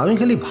 আমি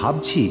খালি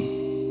ভাবছি,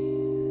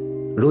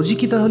 রোজি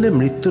কি তাহলে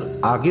মৃত্যুর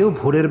আগেও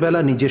ভোরের বেলা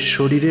নিজের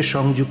শরীরে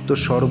সংযুক্ত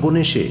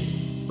সর্বনেশে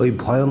ওই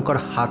ভয়ঙ্কর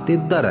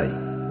হাতের দ্বারাই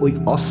ওই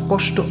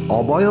অস্পষ্ট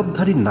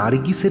অবয়বধারী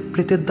নার্গিসের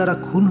প্রেতের দ্বারা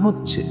খুন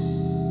হচ্ছে,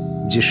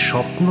 যে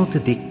স্বপ্নতে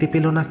দেখতে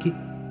পেল নাকি?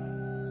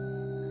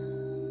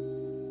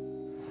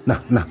 না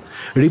না,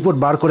 রিপোর্ট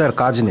বার করে আর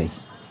কাজ নেই।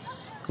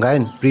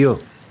 গায়েন, প্রিয়,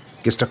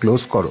 কেসটা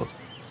ক্লোজ করো।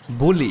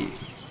 বলে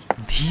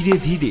ধীরে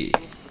ধীরে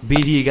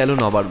বেরিয়ে গেল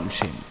নবারুণ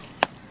সেন।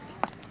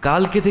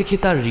 কালকে দেখে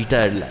তার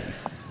রিটায়ার্ড লাইফ।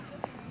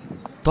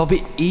 তবে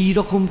এই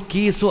রকম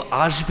কেসও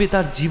আসবে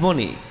তার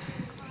জীবনে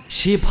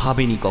সে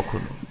ভাবেনি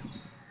কখনো।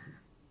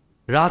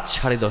 রাত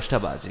 10:30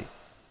 বাজে।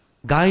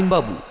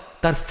 গায়েনবাবু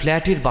তার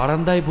ফ্ল্যাটের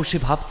বারান্দায় বসে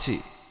ভাবছে,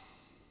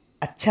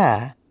 আচ্ছা,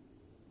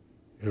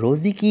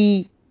 রোজি কি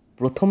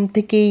প্রথম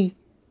থেকেই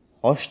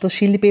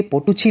হস্তশিল্পে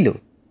পটু ছিল,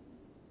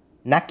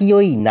 নাকি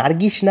ওই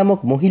নার্গিস নামক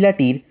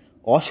মহিলাটির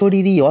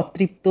অশরীরী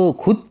অতৃপ্ত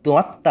ক্ষুদ্র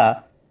আত্মা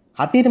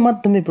হাতের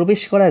মাধ্যমে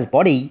প্রবেশ করার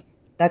পরেই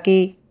তাকে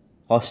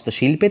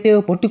হস্তশিল্পেতেও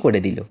পটু করে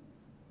দিল?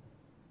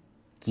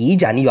 কি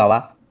জানি বাবা,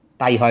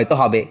 তাই হয়তো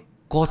হবে।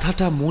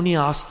 কথাটা মনে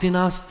আসতে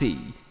না আসতেই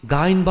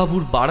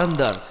গায়েনবাবুর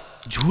বারান্দার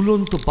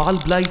ঝুলন্ত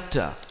বাল্ব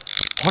লাইটটা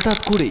হঠাৎ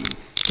করেই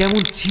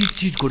কেমন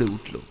চিরচির করে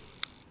উঠল।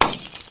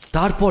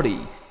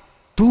 তারপরেই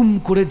তুম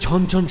করে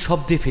ঝনঝন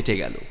শব্দে ফেটে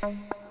গেল।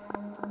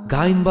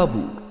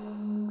 গায়েনবাবু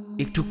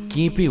একটু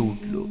কেঁপে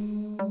উঠল।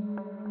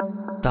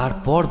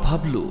 তারপর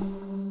ভাবল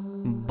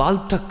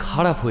বাল্বটা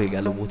খারাপ হয়ে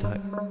গেল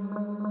বোধহয়।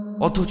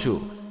 অথচ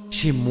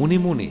সে মনে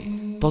মনে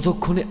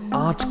ততক্ষণে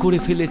আঁচ করে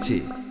ফেলেছে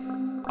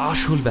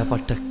আসল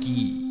ব্যাপারটা কি।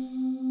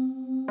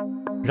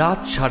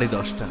 রাত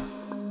 10:30।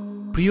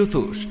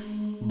 প্রিয়তোষ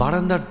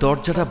বারান্দার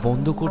দরজাটা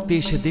বন্ধ করতে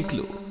এসে দেখল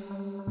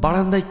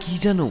বারান্দায় কি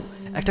যেন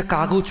একটা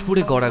কাগজ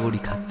পড়ে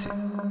গড়াগড়ি খাচ্ছে।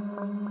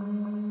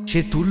 সে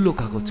তুলল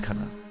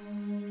কাগজখানা,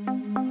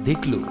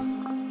 দেখল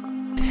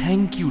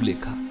থ্যাংক ইউ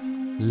লেখা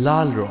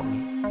লাল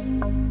রঙে,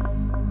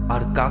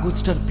 আর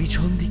কাগজটার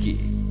পিছন দিকে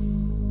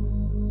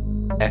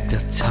একটা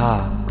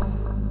ছাপ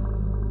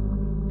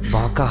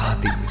বাঁকা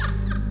হাতের,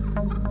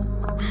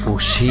 ও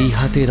সেই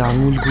হাতের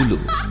আঙুলগুলো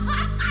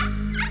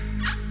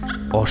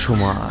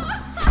অসমান।